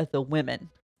reminded of the women.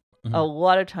 Mm-hmm. A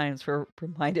lot of times we're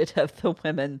reminded of the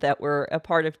women that were a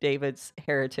part of David's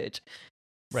heritage.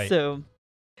 Right. So,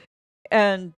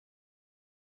 and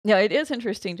it is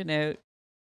interesting to note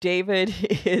David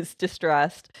is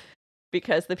distressed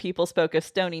because the people spoke of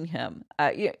stoning him.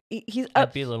 He's up.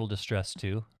 I'd be a little distressed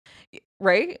too.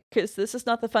 Right? Because this is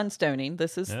not the fun stoning.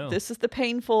 This is the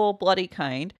painful, bloody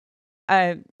kind.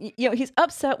 He's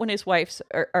upset when his wives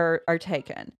are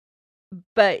taken,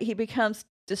 but he becomes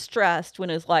distressed when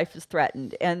his life is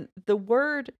threatened. And the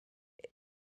word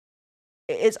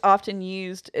is often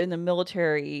used in a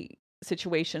military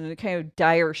situation in a kind of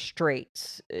dire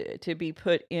straits, to be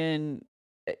put in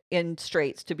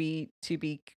straits, to be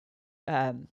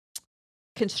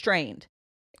constrained.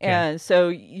 Okay. And so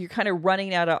you're kind of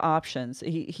running out of options.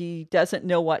 He doesn't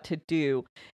know what to do,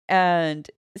 and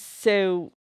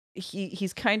so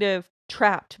he's kind of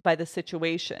trapped by the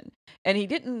situation. And he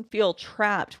didn't feel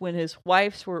trapped when his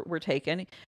wives were taken.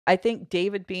 I think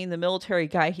David, being the military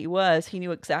guy he was, he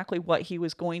knew exactly what he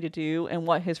was going to do and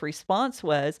what his response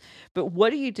was. But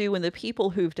what do you do when the people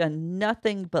who've done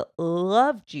nothing but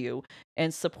loved you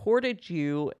and supported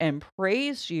you and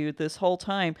praised you this whole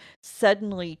time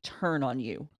suddenly turn on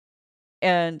you?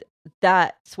 And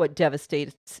that's what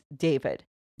devastates David.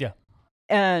 Yeah.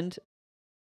 And,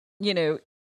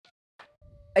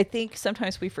 I think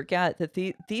sometimes we forget that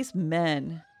these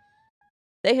men,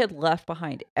 they had left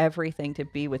behind everything to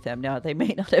be with him. Now, they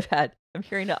may not have had, I'm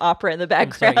hearing an opera in the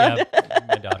background. Sorry, yeah,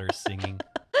 my daughter's singing.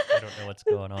 I don't know what's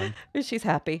going on. She's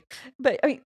happy. But,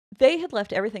 they had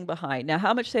left everything behind. Now,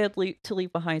 how much they had to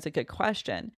leave behind is a good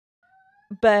question.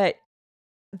 But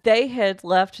they had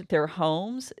left their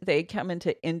homes. They had come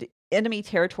into enemy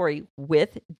territory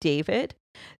with David.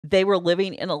 They were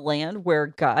living in a land where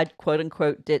God, quote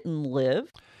unquote, didn't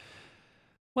live.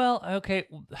 Well, okay.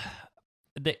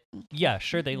 They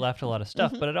left a lot of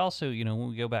stuff, but it also, when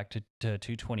we go back to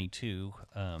 222,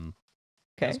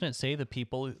 doesn't it say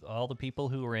all the people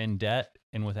who were in debt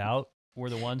and without were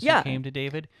the ones who came to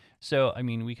David? So,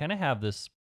 we kind of have this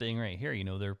thing right here.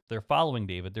 They're following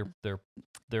David.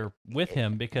 They're with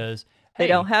him because they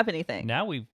don't have anything. Now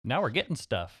we're getting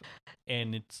stuff,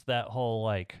 and it's that whole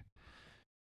like,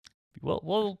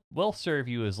 we'll serve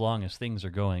you as long as things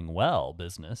are going well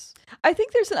business. I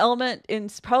think there's an element in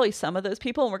probably some of those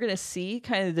people, and we're going to see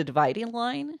kind of the dividing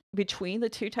line between the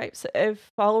two types of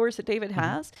followers that David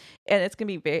has, and it's going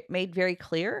to be made very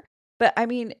clear. But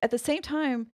at the same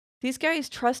time, these guys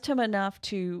trust him enough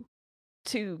to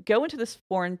go into this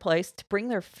foreign place, to bring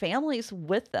their families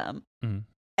with them,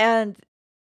 and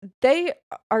they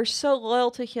are so loyal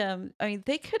to him.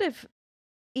 They could have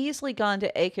easily gone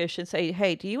to Achish and say,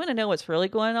 "Hey, do you want to know what's really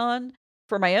going on?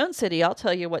 For my own city, I'll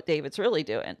tell you what David's really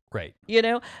doing." Right. You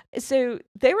know? So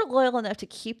they were loyal enough to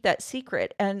keep that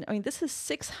secret. And I mean, this is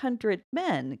 600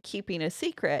 men keeping a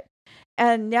secret.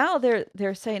 And now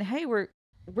they're saying, "Hey, we're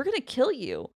going to kill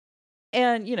you."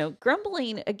 And,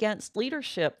 grumbling against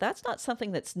leadership, that's not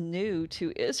something that's new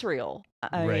to Israel.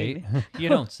 I Right. mean, You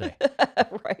don't say.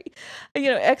 right.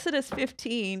 Exodus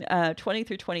 15, 20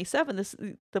 through 27, this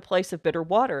is the place of bitter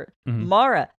water. Mhm.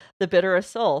 Mara, the bitter of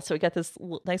soul. So we got this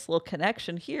nice little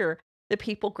connection here. The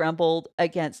people grumbled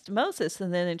against Moses.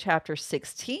 And then in chapter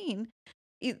 16,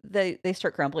 they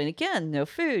start grumbling again. No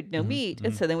food, no Mhm, meat.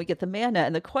 And mhm. so then we get the manna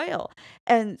and the quail.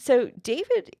 And so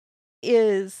David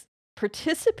is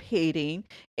participating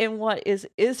in what is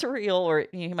Israel, or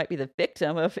he might be the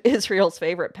victim of Israel's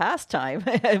favorite pastime,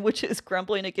 which is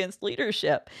grumbling against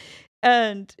leadership.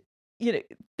 And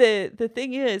the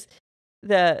thing is,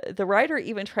 the writer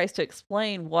even tries to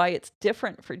explain why it's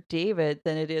different for David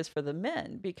than it is for the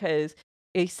men, because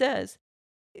he says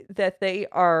that they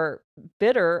are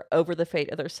bitter over the fate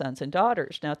of their sons and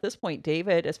daughters. Now, at this point,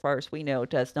 David, as far as we know,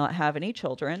 does not have any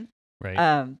children. Right.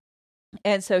 Um,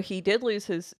 and so he did lose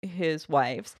his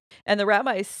wives, and the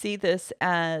rabbis see this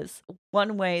as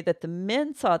one way that the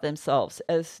men saw themselves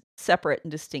as separate and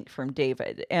distinct from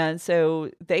David. And so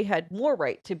they had more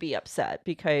right to be upset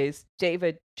because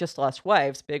David just lost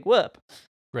wives, big whoop.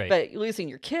 Right. But losing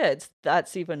your kids,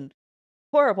 that's even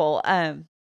horrible.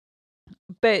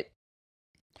 But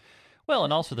Well,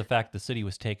 and also the fact the city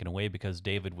was taken away because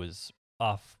David was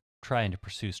off trying to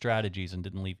pursue strategies and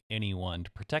didn't leave anyone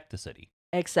to protect the city.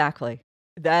 exactly.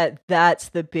 That's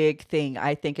the big thing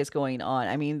I think is going on.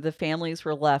 I mean, the families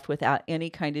were left without any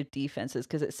kind of defenses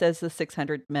because it says the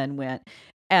 600 men went,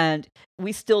 and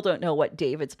we still don't know what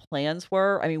David's plans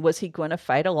were. I mean, was he going to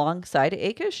fight alongside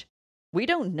Achish? We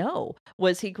don't know.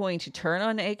 Was he going to turn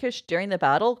on Achish during the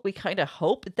battle? We kind of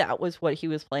hope that was what he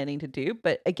was planning to do,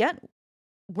 but again,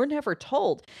 we're never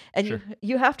told. And Sure.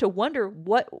 you have to wonder,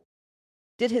 what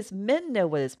did his men know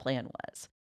what his plan was?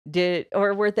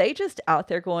 Or were they just out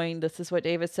there going, "This is what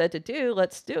David said to do,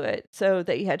 let's do it." So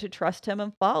that you had to trust him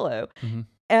and follow. Hmm.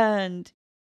 And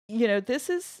this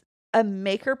is a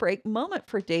make or break moment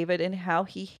for David in how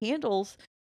he handles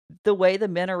the way the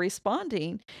men are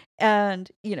responding, and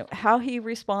how he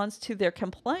responds to their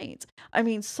complaints. I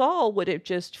mean, Saul would have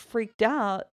just freaked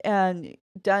out and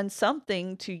done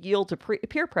something to yield to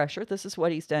peer pressure. This is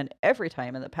what he's done every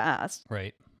time in the past.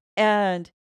 Right. And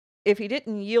if he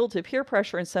didn't yield to peer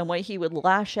pressure in some way, he would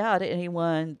lash out at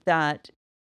anyone that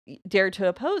dared to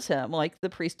oppose him, like the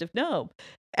priest of Nob.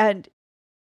 And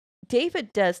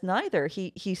David does neither.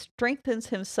 He strengthens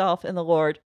himself in the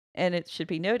Lord, and it should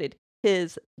be noted,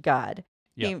 his God.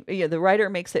 Yeah. The writer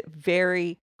makes it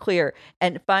very clear.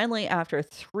 And finally, after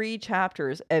 3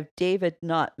 chapters of David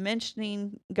not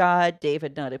mentioning God,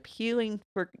 David not appealing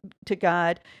to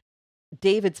God,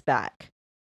 David's back.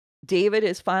 David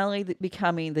is finally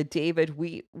becoming the David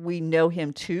we know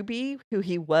him to be, who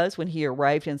he was when he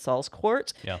arrived in Saul's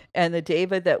court, Yeah. and the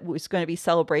David that was going to be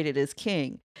celebrated as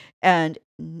king. And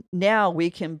now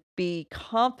we can be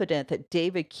confident that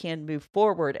David can move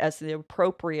forward as the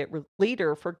appropriate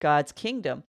leader for God's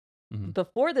kingdom. Mhm.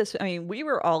 Before this, I mean, we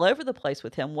were all over the place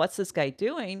with him. What's this guy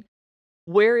doing?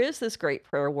 Where is this great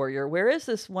prayer warrior? Where is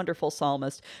this wonderful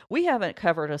psalmist? We haven't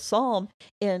covered a psalm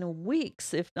in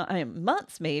weeks, if not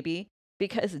months, maybe,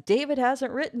 because David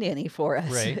hasn't written any for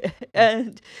us. Right.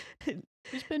 And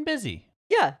He's been busy.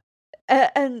 yeah,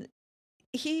 and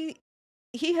he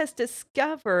has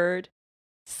discovered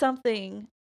something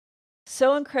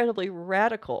so incredibly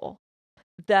radical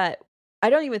that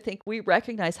I don't even think we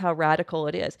recognize how radical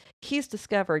it is. He's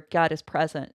discovered God is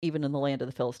present even in the land of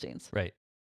the Philistines. Right.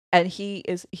 And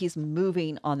he's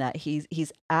moving on that.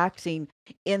 He's acting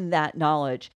in that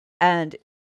knowledge. And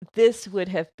this would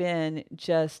have been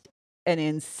just an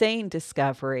insane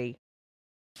discovery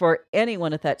for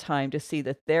anyone at that time to see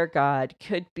that their God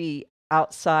could be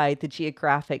outside the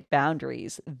geographic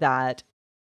boundaries that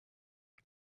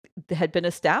had been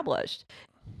established.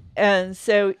 And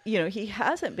so, he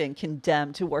hasn't been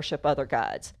condemned to worship other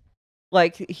gods,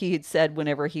 like he had said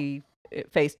whenever he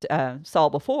faced Saul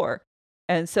before.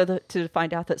 And so to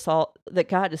find out that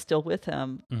God is still with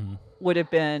him Mhm. would have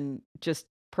been just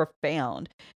profound.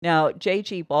 Now,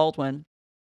 J.G. Baldwin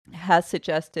has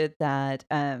suggested that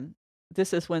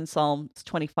this is when Psalms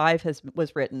 25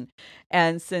 was written,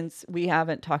 and since we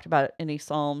haven't talked about any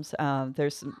Psalms,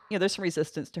 there's some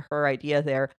resistance to her idea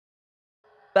there.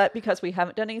 But because we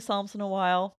haven't done any Psalms in a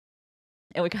while,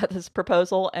 and we got this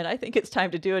proposal, and I think it's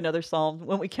time to do another psalm.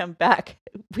 When we come back,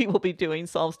 we will be doing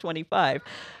Psalms 25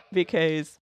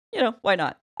 because, why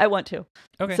not? I want to.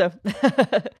 Okay. So,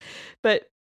 but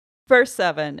verse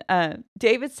 7,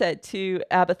 David said to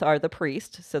Abiathar the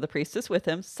priest, so the priest is with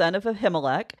him, son of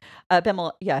Ahimelech,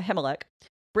 Ahimelech,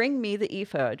 bring me the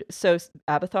ephod. So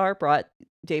Abiathar brought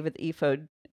David the ephod.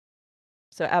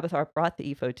 So Abiathar brought the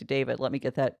ephod to David. Let me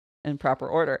get that in proper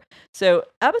order. So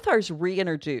Abiathar's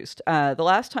reintroduced. The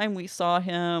last time we saw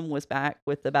him was back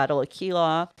with the Battle of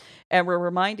Keilah, and we're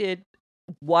reminded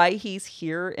why he's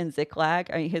here in Ziklag.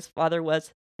 I mean, his father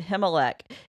was Ahimelech,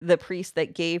 the priest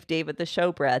that gave David the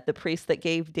showbread, the priest that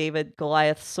gave David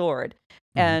Goliath's sword,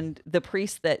 and the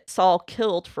priest that Saul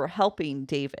killed for helping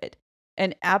David.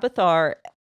 And Abiathar,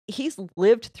 he's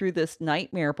lived through this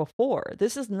nightmare before.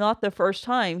 This is not the first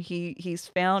time he's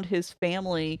found his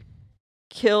family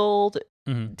killed,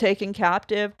 taken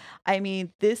captive. I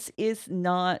mean, this is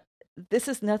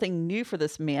nothing new for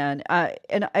this man.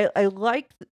 And I like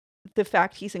the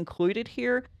fact he's included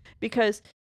here because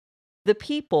the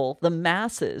people, the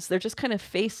masses, they're just kind of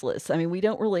faceless. I mean, we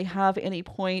don't really have any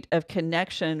point of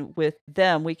connection with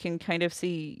them. We can kind of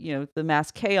see, the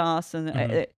mass chaos.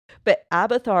 But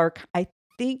Abiathar, I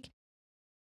think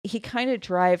he kind of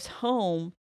drives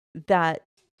home that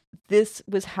this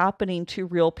was happening to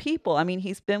real people. I mean,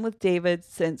 he's been with David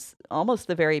since almost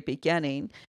the very beginning.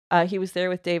 He was there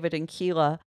with David in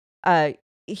Keilah.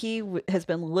 He has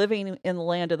been living in the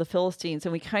land of the Philistines,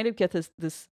 and we kind of get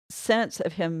this sense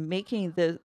of him making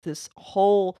this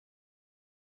whole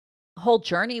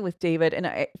journey with David.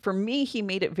 And for me, he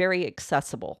made it very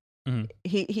accessible.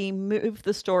 He moved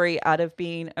the story out of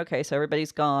being, okay, so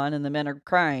everybody's gone and the men are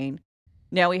crying.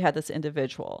 Now we had this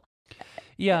individual.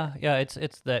 Yeah,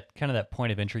 it's that kind of that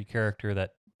point of entry character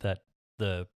that's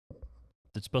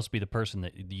supposed to be the person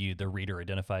that the reader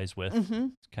identifies with,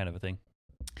 kind of a thing.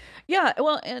 Yeah,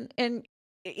 well, and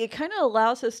it kind of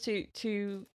allows us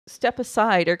to step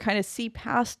aside or kind of see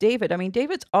past David. I mean,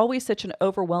 David's always such an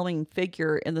overwhelming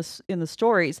figure in the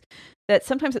stories that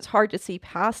sometimes it's hard to see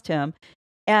past him.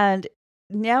 And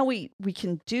now we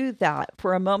can do that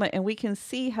for a moment, and we can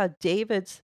see how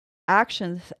David's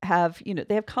actions have,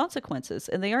 they have consequences,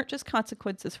 and they aren't just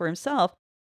consequences for himself,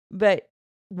 but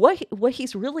what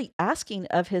he's really asking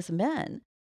of his men.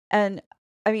 And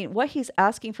I mean, what he's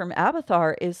asking from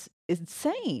Abiathar is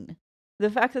insane. The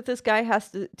fact that this guy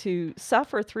has to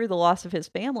suffer through the loss of his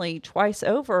family twice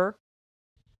over,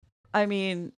 I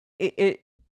mean, it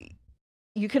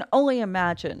you can only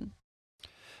imagine.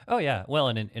 Oh yeah, well,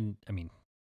 and I mean,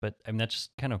 but I mean that's just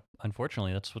kind of,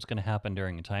 unfortunately, that's what's going to happen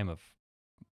during a time of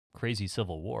crazy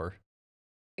civil war.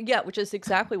 Yeah, which is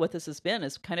exactly what this has been.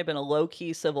 It's kind of been a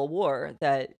low-key civil war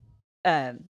that,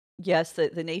 yes,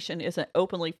 the nation isn't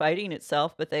openly fighting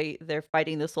itself, but they're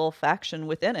fighting this little faction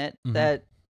within it that,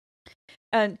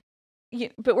 and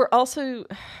but we're also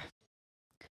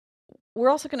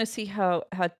going to see how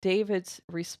David's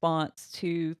response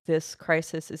to this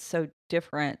crisis is so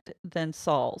different than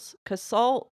Saul's, because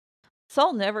Saul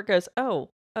never goes, oh,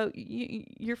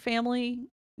 your family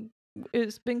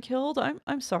has been killed.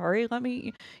 I'm sorry. Let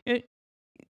me.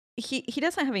 He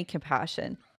doesn't have any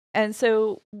compassion, and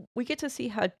so we get to see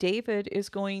how David is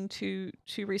going to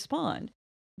respond.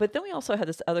 But then we also had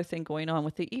this other thing going on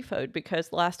with the ephod,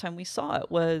 because last time we saw it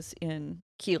was in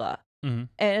Keilah. And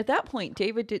at that point,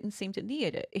 David didn't seem to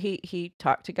need it. He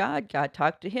talked to God. God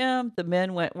talked to him. The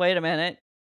men went, wait a minute.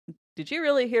 Did you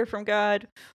really hear from God?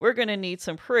 We're going to need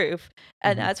some proof.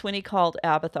 And that's when he called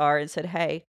Abiathar and said,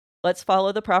 hey, let's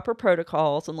follow the proper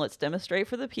protocols and let's demonstrate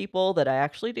for the people that I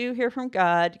actually do hear from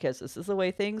God, because this is the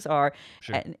way things are.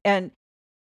 Sure. And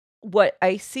what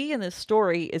I see in this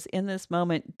story is, in this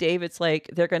moment, David's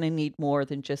like, they're going to need more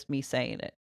than just me saying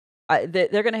it.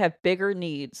 They're going to have bigger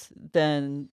needs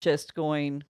than just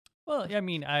going. Well, I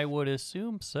mean, I would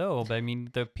assume so, but I mean,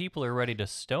 the people are ready to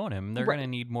stone him. They're going to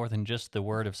need more than just the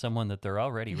word of someone that they're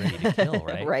already ready to kill,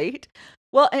 right? Right.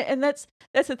 Well, and that's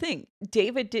the thing.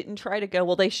 David didn't try to go,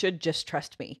 well, they should just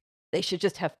trust me. They should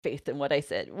just have faith in what I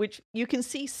said, which you can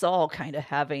see Saul kind of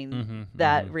having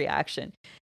that reaction.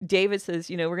 David says,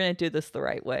 we're going to do this the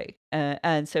right way.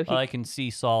 And so I can see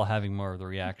Saul having more of the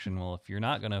reaction, well, if you're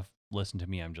not going to listen to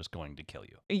me, I'm just going to kill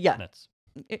you. Yeah.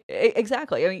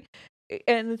 Exactly. I mean,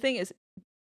 and the thing is,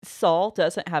 Saul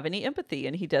doesn't have any empathy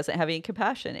and he doesn't have any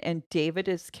compassion, and David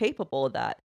is capable of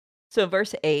that. So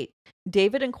verse 8,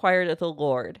 David inquired of the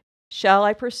Lord, shall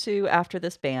I pursue after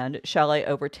this band? Shall I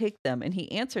overtake them? And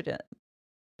he answered him,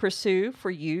 pursue, for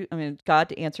you, I mean,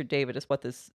 God answered David is what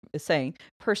this is saying.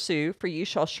 Pursue, for you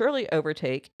shall surely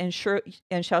overtake and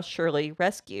shall surely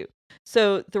rescue.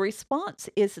 So the response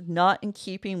is not in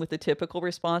keeping with the typical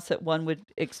response that one would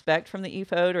expect from the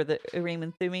ephod or the Urim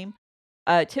and Thummim.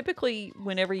 Typically,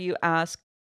 whenever you ask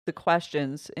the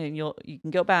questions, and you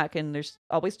can go back, and there's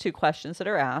always two questions that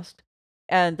are asked,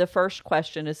 and the first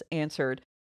question is answered.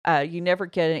 You never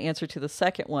get an answer to the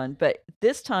second one, but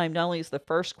this time, not only is the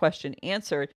first question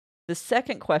answered, the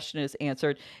second question is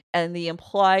answered, and the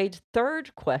implied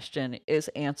third question is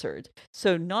answered.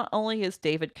 So not only is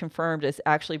David confirmed as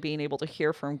actually being able to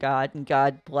hear from God and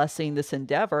God blessing this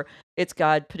endeavor, it's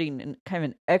God putting in kind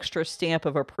of an extra stamp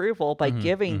of approval by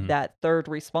giving that third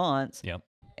response. Yep.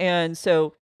 And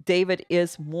so David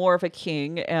is more of a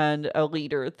king and a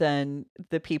leader than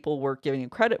the people were giving him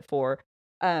credit for.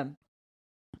 And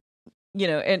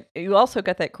you also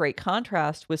got that great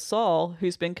contrast with Saul,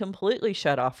 who's been completely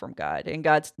shut off from God, and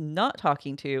God's not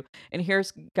talking to, and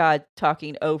here's God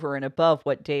talking over and above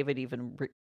what David even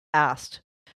asked,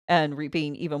 and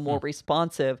being even more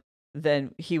responsive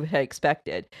than he had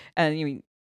expected. And I mean,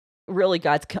 really,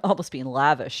 God's almost being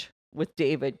lavish with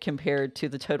David compared to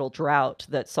the total drought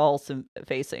that Saul's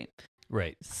facing.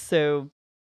 Right. So,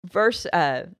 verse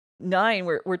 9,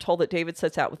 we're told that David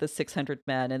sets out with the 600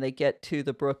 men, and they get to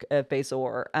the brook of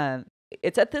Bezor.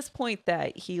 It's at this point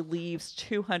that he leaves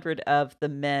 200 of the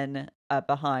men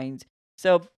behind.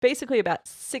 So basically about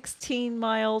 16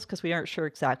 miles, because we aren't sure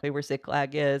exactly where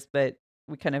Ziklag is, but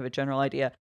we kind of have a general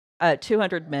idea.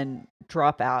 200 men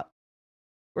drop out.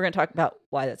 We're going to talk about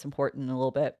why that's important in a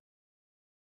little bit.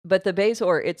 But the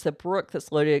Bezor, it's a brook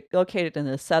that's located in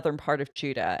the southern part of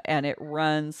Judah, and it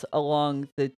runs along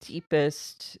the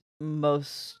deepest,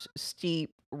 most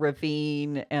steep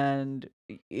ravine, and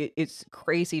it's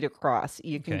crazy to cross.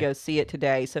 You can go see it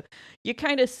today. So you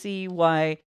kind of see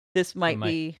why this might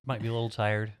be a little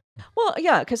tired. Well,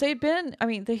 yeah, because they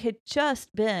had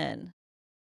just been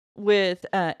with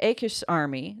Achish's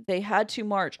army. They had to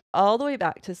march all the way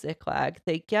back to Ziklag.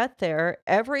 They get there,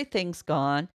 everything's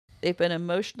gone. They've been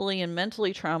emotionally and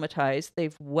mentally traumatized.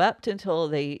 They've wept until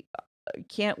they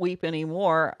can't weep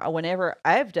anymore. Whenever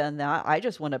I've done that, I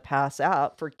just want to pass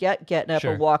out. Forget getting up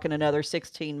and walking another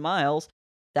 16 miles.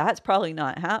 That's probably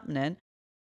not happening.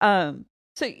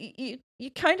 So you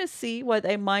kind of see why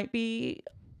they might be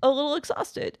a little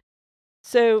exhausted.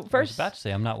 So first, I was about to say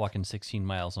I'm not walking 16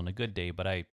 miles on a good day, but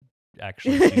I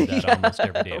actually do that almost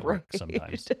every day at work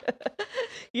sometimes.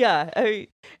 Yeah,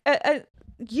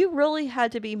 you really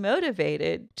had to be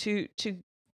motivated to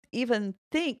even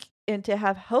think and to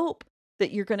have hope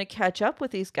that you're going to catch up with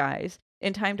these guys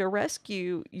in time to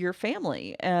rescue your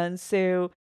family. And so,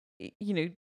 it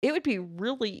would be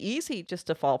really easy just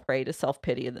to fall prey to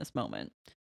self-pity in this moment.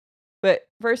 But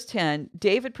verse 10,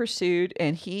 David pursued,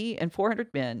 and he and 400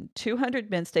 men, 200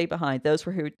 men stayed behind, those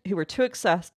who were too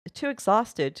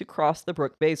exhausted to cross the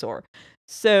brook Bezor.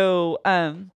 So,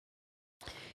 I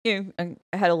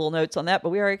had a little notes on that, but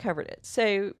we already covered it.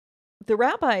 So the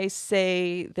rabbis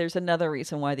say there's another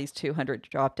reason why these 200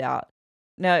 dropped out.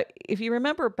 Now, if you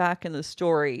remember back in the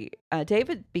story,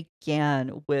 David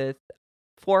began with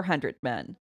 400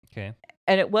 men. Okay.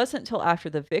 And it wasn't until after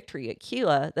the victory at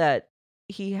Keilah that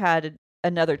he had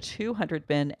another 200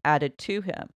 men added to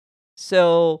him.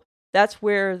 So that's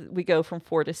where we go from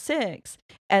 4 to 6.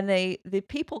 And the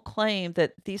people claim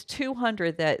that these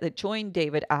 200 that joined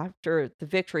David after the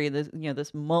victory,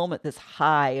 this moment, this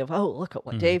high of, oh, look at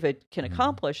what David can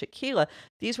accomplish at Keilah.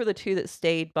 These were the two that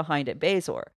stayed behind at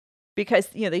Bezor because,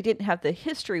 they didn't have the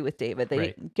history with David. They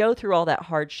didn't go through all that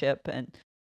hardship,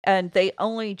 and they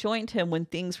only joined him when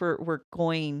things were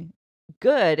going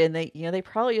good. And they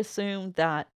probably assumed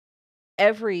that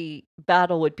every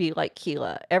battle would be like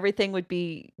Keilah. Everything would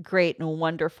be great and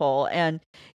wonderful. And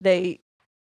they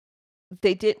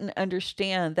didn't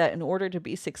understand that in order to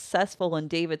be successful in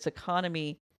David's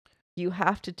economy, you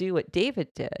have to do what David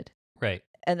did. Right.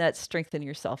 And that's strengthen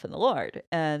yourself in the Lord.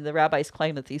 And the rabbis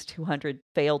claim that these 200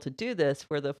 failed to do this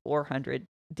where the 400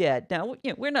 did. Now,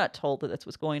 we're not told that that's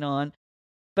what's going on.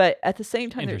 But at the same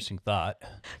time, interesting thought.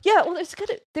 Yeah, well,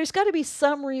 there's got to be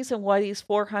some reason why these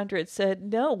 400 said,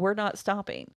 no, we're not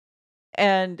stopping.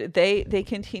 And they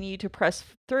continue to press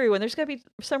through. And there's got to be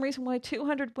some reason why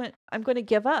 200 went, I'm going to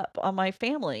give up on my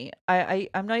family.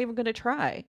 I'm not even going to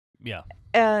try. Yeah.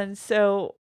 And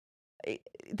so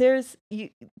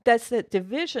that's that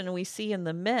division we see in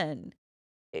the men.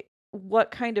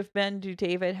 What kind of men do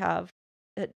David have?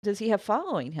 Does he have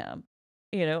following him?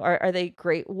 Are they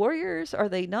great warriors? Are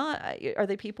they not? Are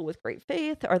they people with great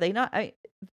faith? Are they not?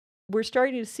 We're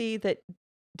starting to see that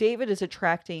David is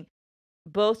attracting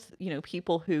both,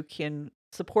 people who can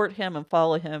support him and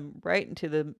follow him right into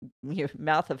the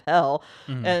mouth of hell,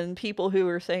 and people who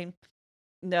are saying,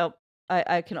 no,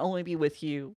 I can only be with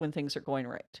you when things are going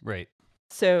right. Right.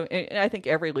 So and I think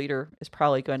every leader is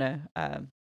probably going to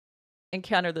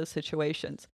encounter those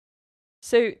situations.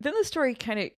 So then the story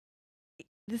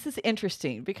this is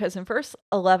interesting because in verse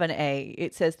 11a,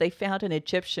 it says they found an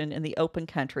Egyptian in the open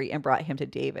country and brought him to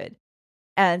David.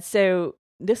 And so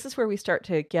this is where we start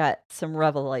to get some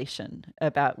revelation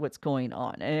about what's going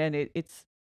on. And it's,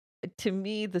 to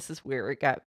me, this is where it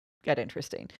got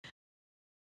interesting.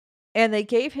 And they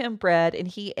gave him bread and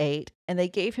he ate, and they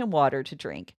gave him water to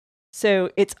drink. So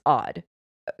it's odd.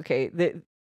 Okay.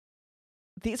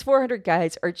 These 400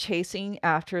 guys are chasing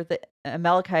after the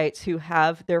Amalekites who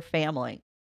have their family,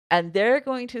 and they're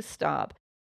going to stop.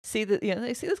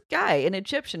 They see this guy, an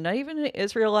Egyptian, not even an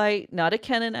Israelite, not a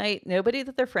Canaanite, nobody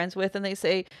that they're friends with, and they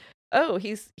say, "Oh,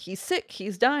 he's sick,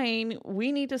 he's dying.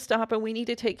 We need to stop and we need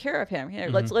to take care of him. Here,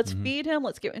 let's feed him.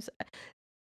 Let's give him."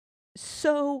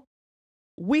 So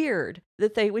weird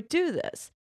that they would do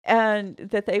this, and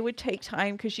that they would take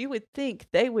time, because you would think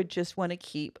they would just want to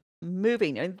keep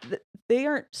moving, and they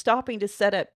aren't stopping to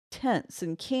set up tents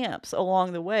and camps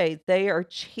along the way. They are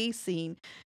chasing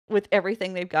with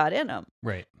everything they've got in them,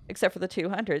 Right. except for the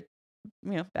 200,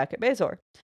 back at Bezor.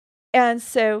 And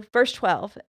so, verse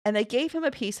 12, and they gave him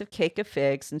a piece of cake of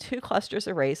figs and 2 clusters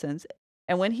of raisins.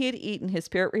 And when he had eaten, his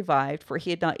spirit revived, for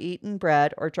he had not eaten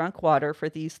bread or drunk water for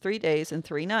these 3 days and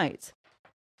 3 nights.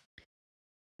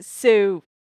 So,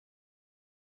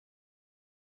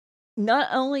 not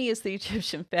only is the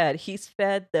Egyptian fed, he's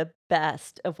fed the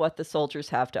best of what the soldiers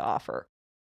have to offer.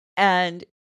 And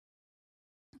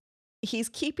he's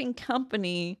keeping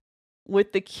company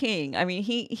with the king. I mean,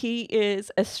 he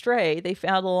is a stray they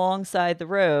found alongside the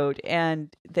road,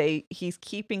 and he's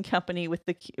keeping company with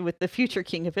the future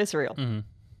king of Israel. Mm-hmm.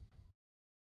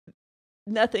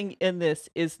 Nothing in this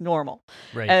is normal.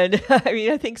 Right. And I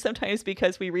mean, I think sometimes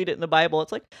because we read it in the Bible,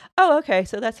 it's like, oh, okay,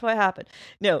 so that's what happened.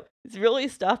 No, really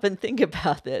stop and think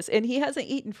about this. And he hasn't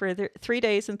eaten for 3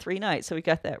 days and 3 nights. So we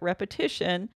got that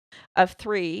repetition of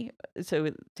 3.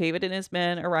 So David and his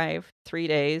men arrive 3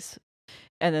 days,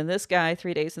 and then this guy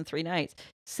 3 days and 3 nights.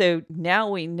 So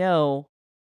now we know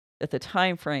that the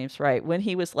time frame's right. When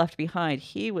he was left behind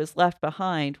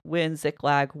when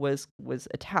Ziklag was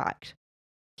attacked.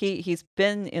 He's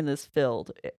been in this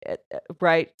field,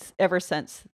 right, ever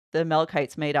since the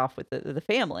Amalekites made off with the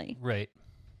family. Right.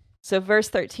 So verse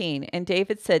 13, and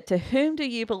David said, "To whom do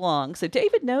you belong?" So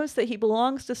David knows that he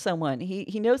belongs to someone.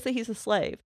 He knows that he's a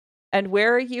slave. "And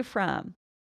where are you from?"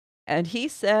 And he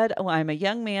said, "Oh, I'm a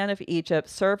young man of Egypt,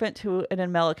 servant to an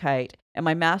Amalekite, and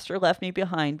my master left me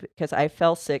behind because I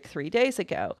fell sick 3 days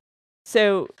ago."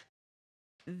 So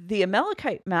the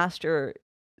Amalekite master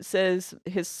says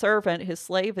his servant, his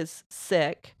slave, is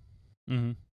sick.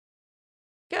 Mm-hmm.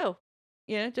 Go.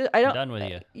 I'm done with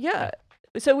you. Yeah.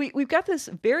 So we've got this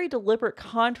very deliberate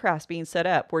contrast being set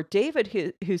up where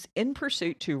David, who's in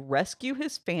pursuit to rescue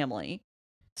his family,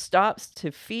 stops to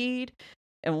feed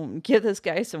and give this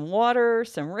guy some water,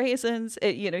 some raisins.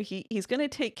 He's going to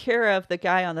take care of the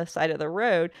guy on the side of the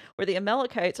road, where the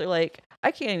Amalekites are like,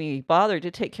 I can't even be bothered to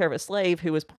take care of a slave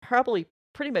who was probably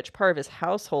pretty much part of his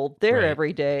household there Right.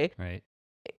 every day. Right.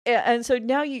 And so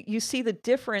now you see the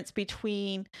difference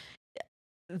between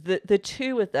the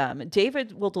two of them.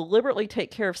 David will deliberately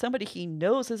take care of somebody he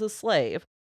knows is a slave,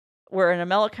 where an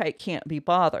Amalekite can't be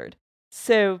bothered.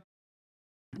 So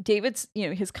David's,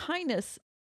 his kindness,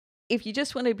 if you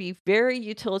just want to be very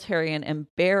utilitarian and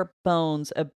bare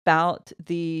bones about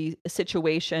the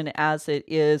situation as it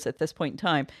is at this point in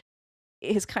time,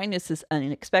 his kindness is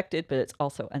unexpected, but it's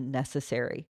also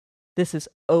unnecessary. This is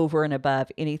over and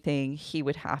above anything he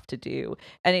would have to do.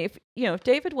 And if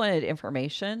David wanted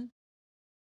information,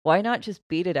 why not just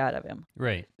beat it out of him?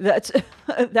 Right.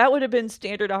 That would have been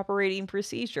standard operating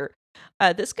procedure.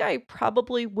 This guy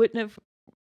probably wouldn't have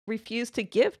refused to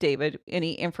give David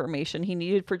any information he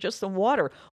needed for just some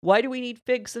water. Why do we need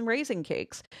figs and raisin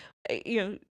cakes?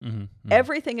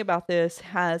 Everything about this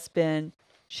has been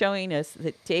showing us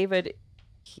that David,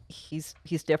 he's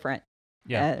different.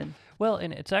 Yeah.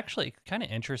 And it's actually kind of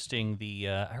interesting.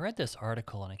 I read this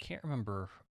article, and I can't remember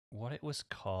what it was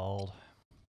called,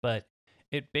 but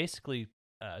it basically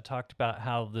talked about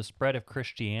how the spread of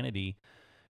Christianity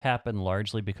happened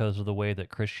largely because of the way that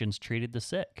Christians treated the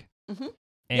sick. Mm-hmm.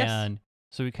 And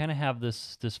so we kind of have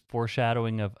this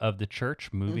foreshadowing of the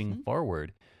church moving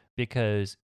forward,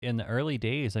 because in the early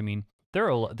days, I mean,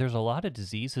 there's a lot of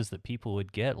diseases that people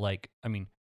would get, like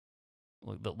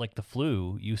the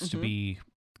flu used to be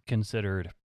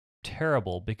considered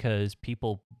terrible because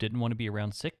people didn't want to be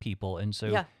around sick people. And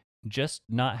so just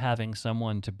not having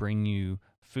someone to bring you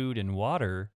food and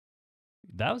water,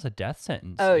 that was a death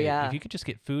sentence. Oh, If yeah. you could just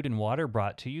get food and water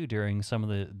brought to you during some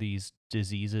of these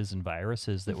diseases and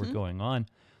viruses that were going on,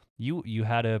 you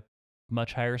had a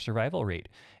much higher survival rate.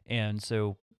 And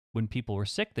so when people were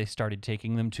sick, they started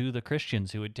taking them to the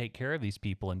Christians who would take care of these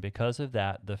people. And because of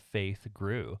that, the faith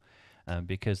grew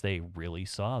because they really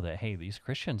saw that, hey, these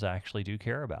Christians actually do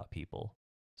care about people.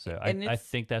 So And I it's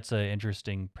think that's an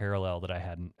interesting parallel that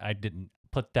I didn't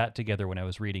put that together when I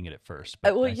was reading it at first,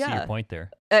 but well, I see your yeah. point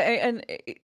there. And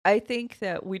I think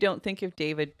that we don't think of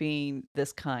David being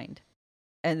this kind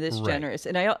and this Right. generous.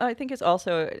 And I think it's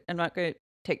also, I'm not going to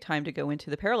take time to go into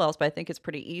the parallels, but I think it's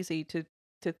pretty easy to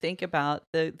think about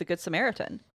the Good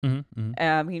Samaritan.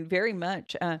 I mean, very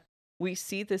much. We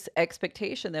see this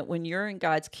expectation that when you're in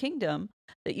God's kingdom,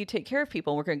 that you take care of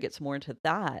people. And we're going to get some more into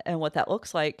that and what that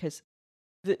looks like, because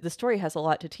the story has a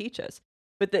lot to teach us.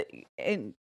 But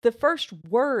the first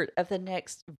word of the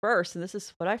next verse, and this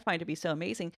is what I find to be so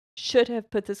amazing, should have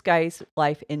put this guy's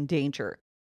life in danger.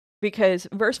 Because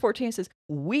verse 14 says,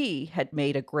 we had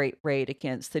made a great raid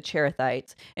against the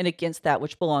Cherethites and against that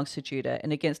which belongs to Judah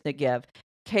and against Negev,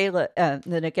 the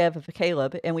Negev of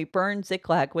Caleb, and we burned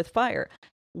Ziklag with fire.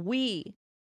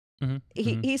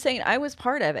 He's saying, I was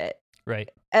part of it.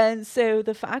 Right. And so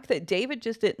the fact that David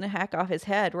just didn't hack off his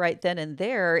head right then and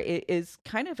there is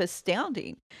kind of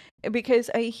astounding, because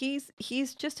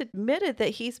he's just admitted that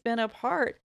he's been a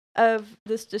part of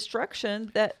this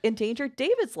destruction that endangered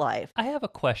David's life. I have a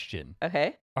question.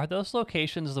 Okay. Are those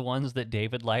locations the ones that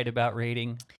David lied about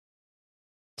raiding?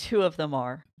 2 of them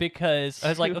are. Because I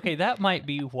was like, 2. okay, that might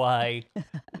be why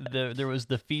there was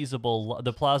the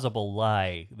plausible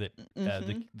lie that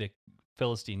the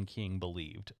Philistine king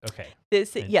believed. Okay.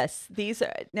 Yes, these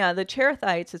are, now the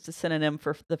Cherethites is a synonym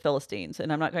for the Philistines,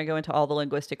 and I'm not going to go into all the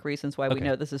linguistic reasons why we Okay.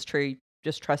 know this is true.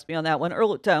 Just trust me on that one,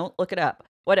 or don't look it up.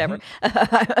 Whatever.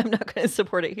 I'm not going to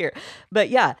support it here. But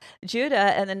yeah, Judah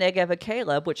and the Negev of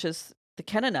Caleb, which is the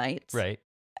Canaanites. Right.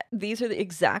 These are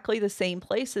exactly the same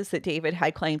places that David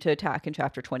had claimed to attack in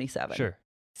chapter 27. Sure.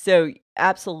 So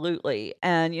absolutely.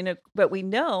 And, but we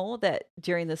know that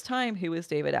during this time, who is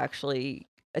David actually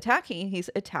attacking? He's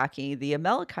attacking the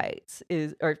Amalekites,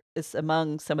 is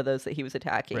among some of those that he was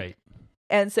attacking. Right.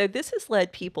 And so this has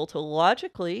led people to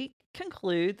logically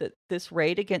conclude that this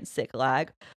raid against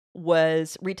Ziklag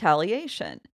was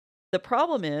retaliation. The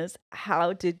problem is,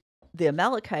 how did the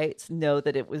Amalekites know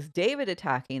that it was David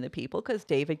attacking the people? Because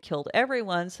David killed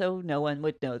everyone, so no one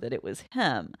would know that it was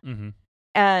him.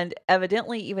 And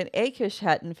evidently, even Achish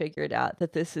hadn't figured out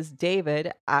that this is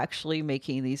David actually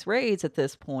making these raids at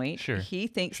this point. Sure. He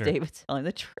thinks Sure. David's telling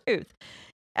the truth.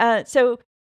 So,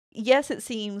 yes, it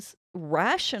seems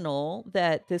rational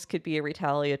that this could be a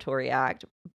retaliatory act,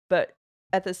 but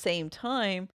at the same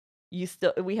time,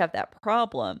 we have that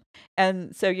problem.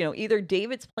 And so, either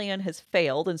David's plan has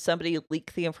failed and somebody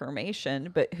leaked the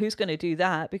information, but who's going to do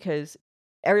that? Because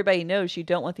everybody knows you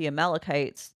don't want the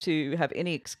Amalekites to have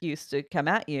any excuse to come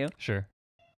at you. Sure.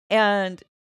 And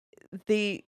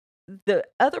the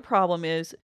other problem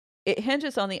is, it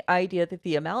hinges on the idea that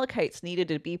the Amalekites needed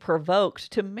to be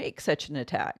provoked to make such an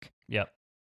attack. Yep.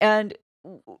 And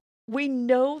we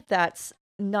know that's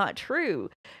not true.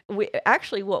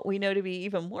 Actually, what we know to be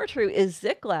even more true is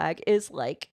Ziklag is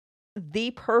like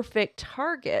the perfect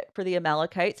target for the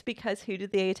Amalekites, because who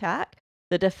did they attack?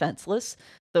 The defenseless,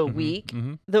 the weak,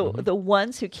 the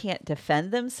ones who can't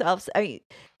defend themselves. I mean,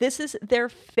 this is their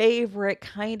favorite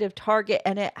kind of target,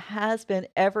 and it has been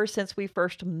ever since we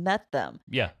first met them.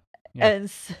 Yeah.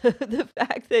 And so the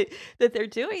fact that they're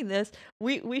doing this,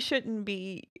 we shouldn't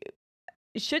be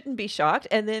shocked.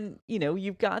 And then,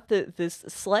 you've got this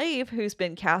slave who's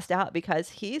been cast out because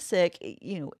he's sick.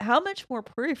 How much more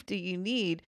proof do you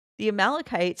need? The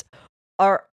Amalekites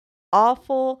are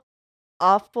awful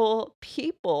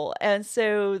people. And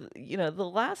so,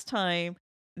 the last time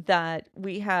that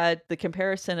we had the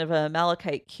comparison of an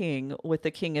Amalekite king with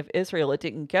the king of Israel, it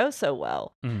didn't go so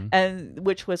well. And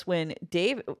which was when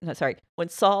when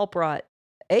Saul brought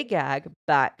Agag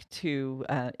back to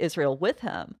Israel with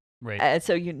him. Right. And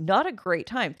so not a great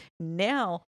time.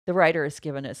 Now the writer has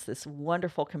given us this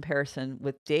wonderful comparison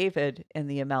with David and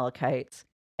the Amalekites.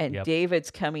 And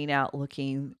David's coming out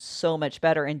looking so much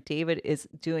better. And David is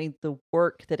doing the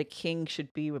work that a king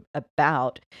should be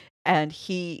about. And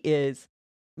he is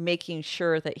making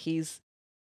sure that he's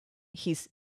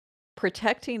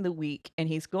protecting the weak, and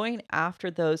he's going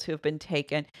after those who have been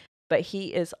taken. But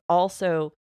he's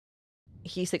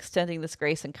extending this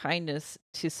grace and kindness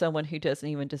to someone who doesn't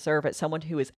even deserve it, someone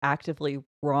who has actively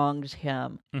wronged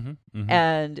him.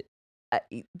 And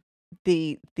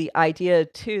the idea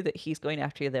too that he's going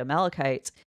after the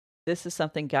Amalekites this is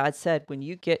something God said, when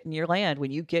you get in your land,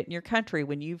 when you get in your country,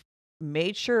 when you've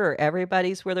made sure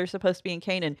everybody's where they're supposed to be in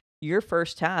Canaan, your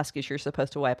first task is you're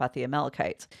supposed to wipe out the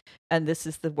Amalekites. And this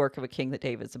is the work of a king that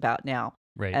David's about now.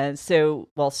 Right. And so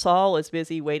while Saul is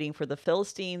busy waiting for the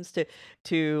Philistines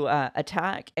to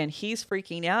attack, and he's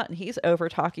freaking out and he's over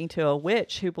talking to a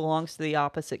witch who belongs to the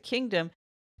opposite kingdom,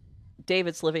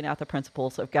 David's living out the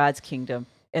principles of God's kingdom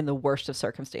in the worst of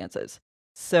circumstances.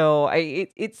 So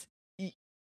it's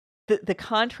the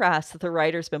contrast that the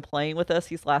writer's been playing with us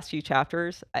these last few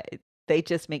chapters. They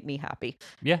just make me happy.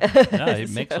 Yeah, no, it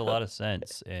makes a lot of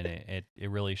sense, and it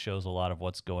really shows a lot of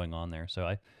what's going on there. So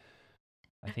I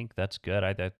think that's good.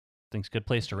 I think's a good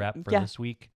place to wrap for this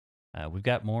week. We've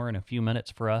got more in a few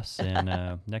minutes for us,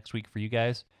 and next week for you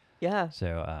guys. Yeah.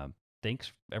 So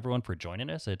thanks everyone for joining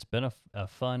us. It's been a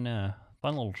fun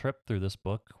little trip through this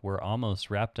book. We're almost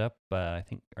wrapped up. I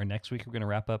think our next week we're going to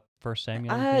wrap up 1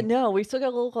 Samuel. No, we still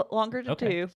got a little longer to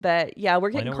do, but yeah, we're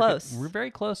getting close. We're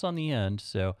very close on the end.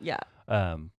 So yeah,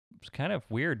 it's kind of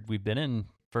weird. We've been in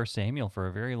 1 Samuel for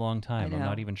a very long time. I'm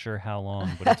not even sure how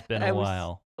long, but it's been a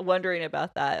while. Wondering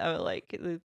about that. I was like,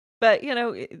 but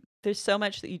there's so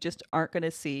much that you just aren't going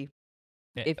to see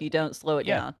if you don't slow it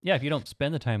down. Yeah, if you don't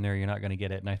spend the time there, you're not going to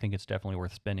get it. And I think it's definitely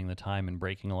worth spending the time and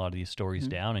breaking a lot of these stories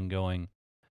down and going,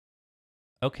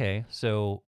 okay,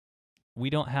 so we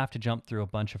don't have to jump through a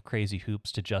bunch of crazy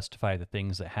hoops to justify the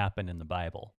things that happen in the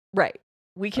Bible. Right.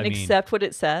 We can accept what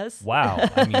it says. Wow.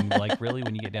 I mean, like really,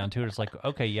 when you get down to it, it's like,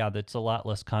 okay, yeah, that's a lot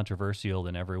less controversial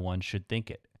than everyone should think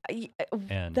it.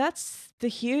 And that's the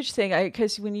huge thing,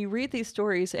 because when you read these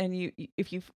stories and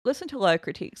if you've listened to a lot of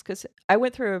critiques, because I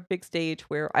went through a big stage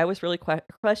where I was really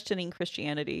questioning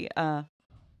Christianity.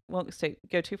 Won't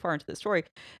go too far into the story,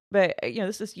 but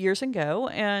this is years ago,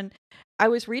 and I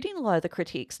was reading a lot of the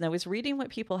critiques, and I was reading what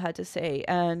people had to say,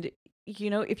 and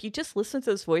if you just listen to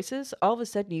those voices, all of a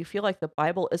sudden you feel like the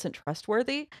Bible isn't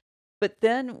trustworthy. But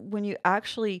then when you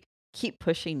actually keep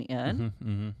pushing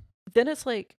in, then it's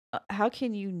like, how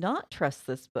can you not trust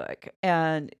this book?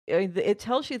 And it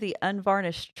tells you the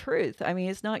unvarnished truth. I mean,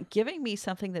 it's not giving me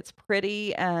something that's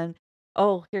pretty and,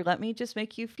 oh, here, let me just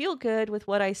make you feel good with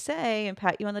what I say and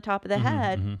pat you on the top of the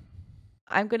head.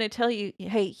 I'm going to tell you,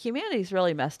 hey, humanity's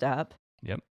really messed up.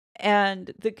 Yep.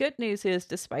 And the good news is,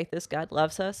 despite this, God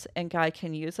loves us and God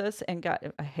can use us. And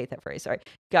God, I hate that phrase, sorry.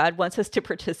 God wants us to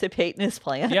participate in his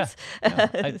plans. Yeah. No,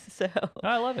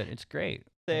 I love it. It's great.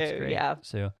 It's great. Yeah.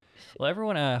 So, well,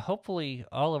 everyone, hopefully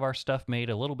all of our stuff made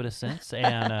a little bit of sense.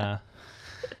 And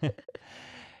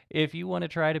if you want to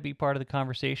try to be part of the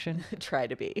conversation, try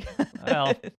to be.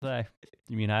 Well,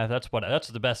 that's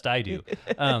the best I do.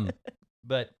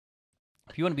 But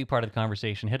if you want to be part of the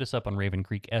conversation, hit us up on Raven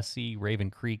Creek SC,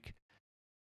 Raven Creek.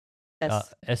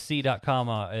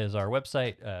 SC.com is our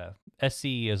website. SC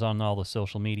is on all the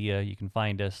social media. You can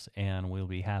find us, and we'll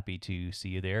be happy to see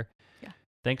you there. Yeah.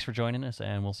 Thanks for joining us,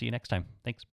 and we'll see you next time.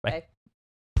 Thanks. Bye.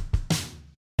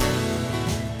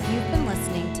 You've been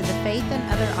listening to the Faith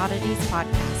and Other Oddities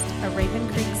podcast, a Raven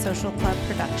Creek Social Club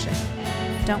production.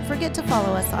 Don't forget to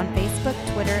follow us on Facebook,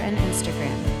 Twitter, and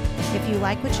Instagram. If you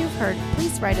like what you've heard,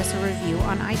 please write us a review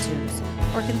on iTunes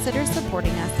or consider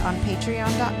supporting us on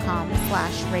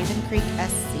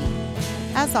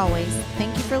patreon.com/RavenCreekSC. As always,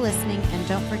 thank you for listening, and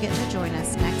don't forget to join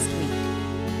us next time.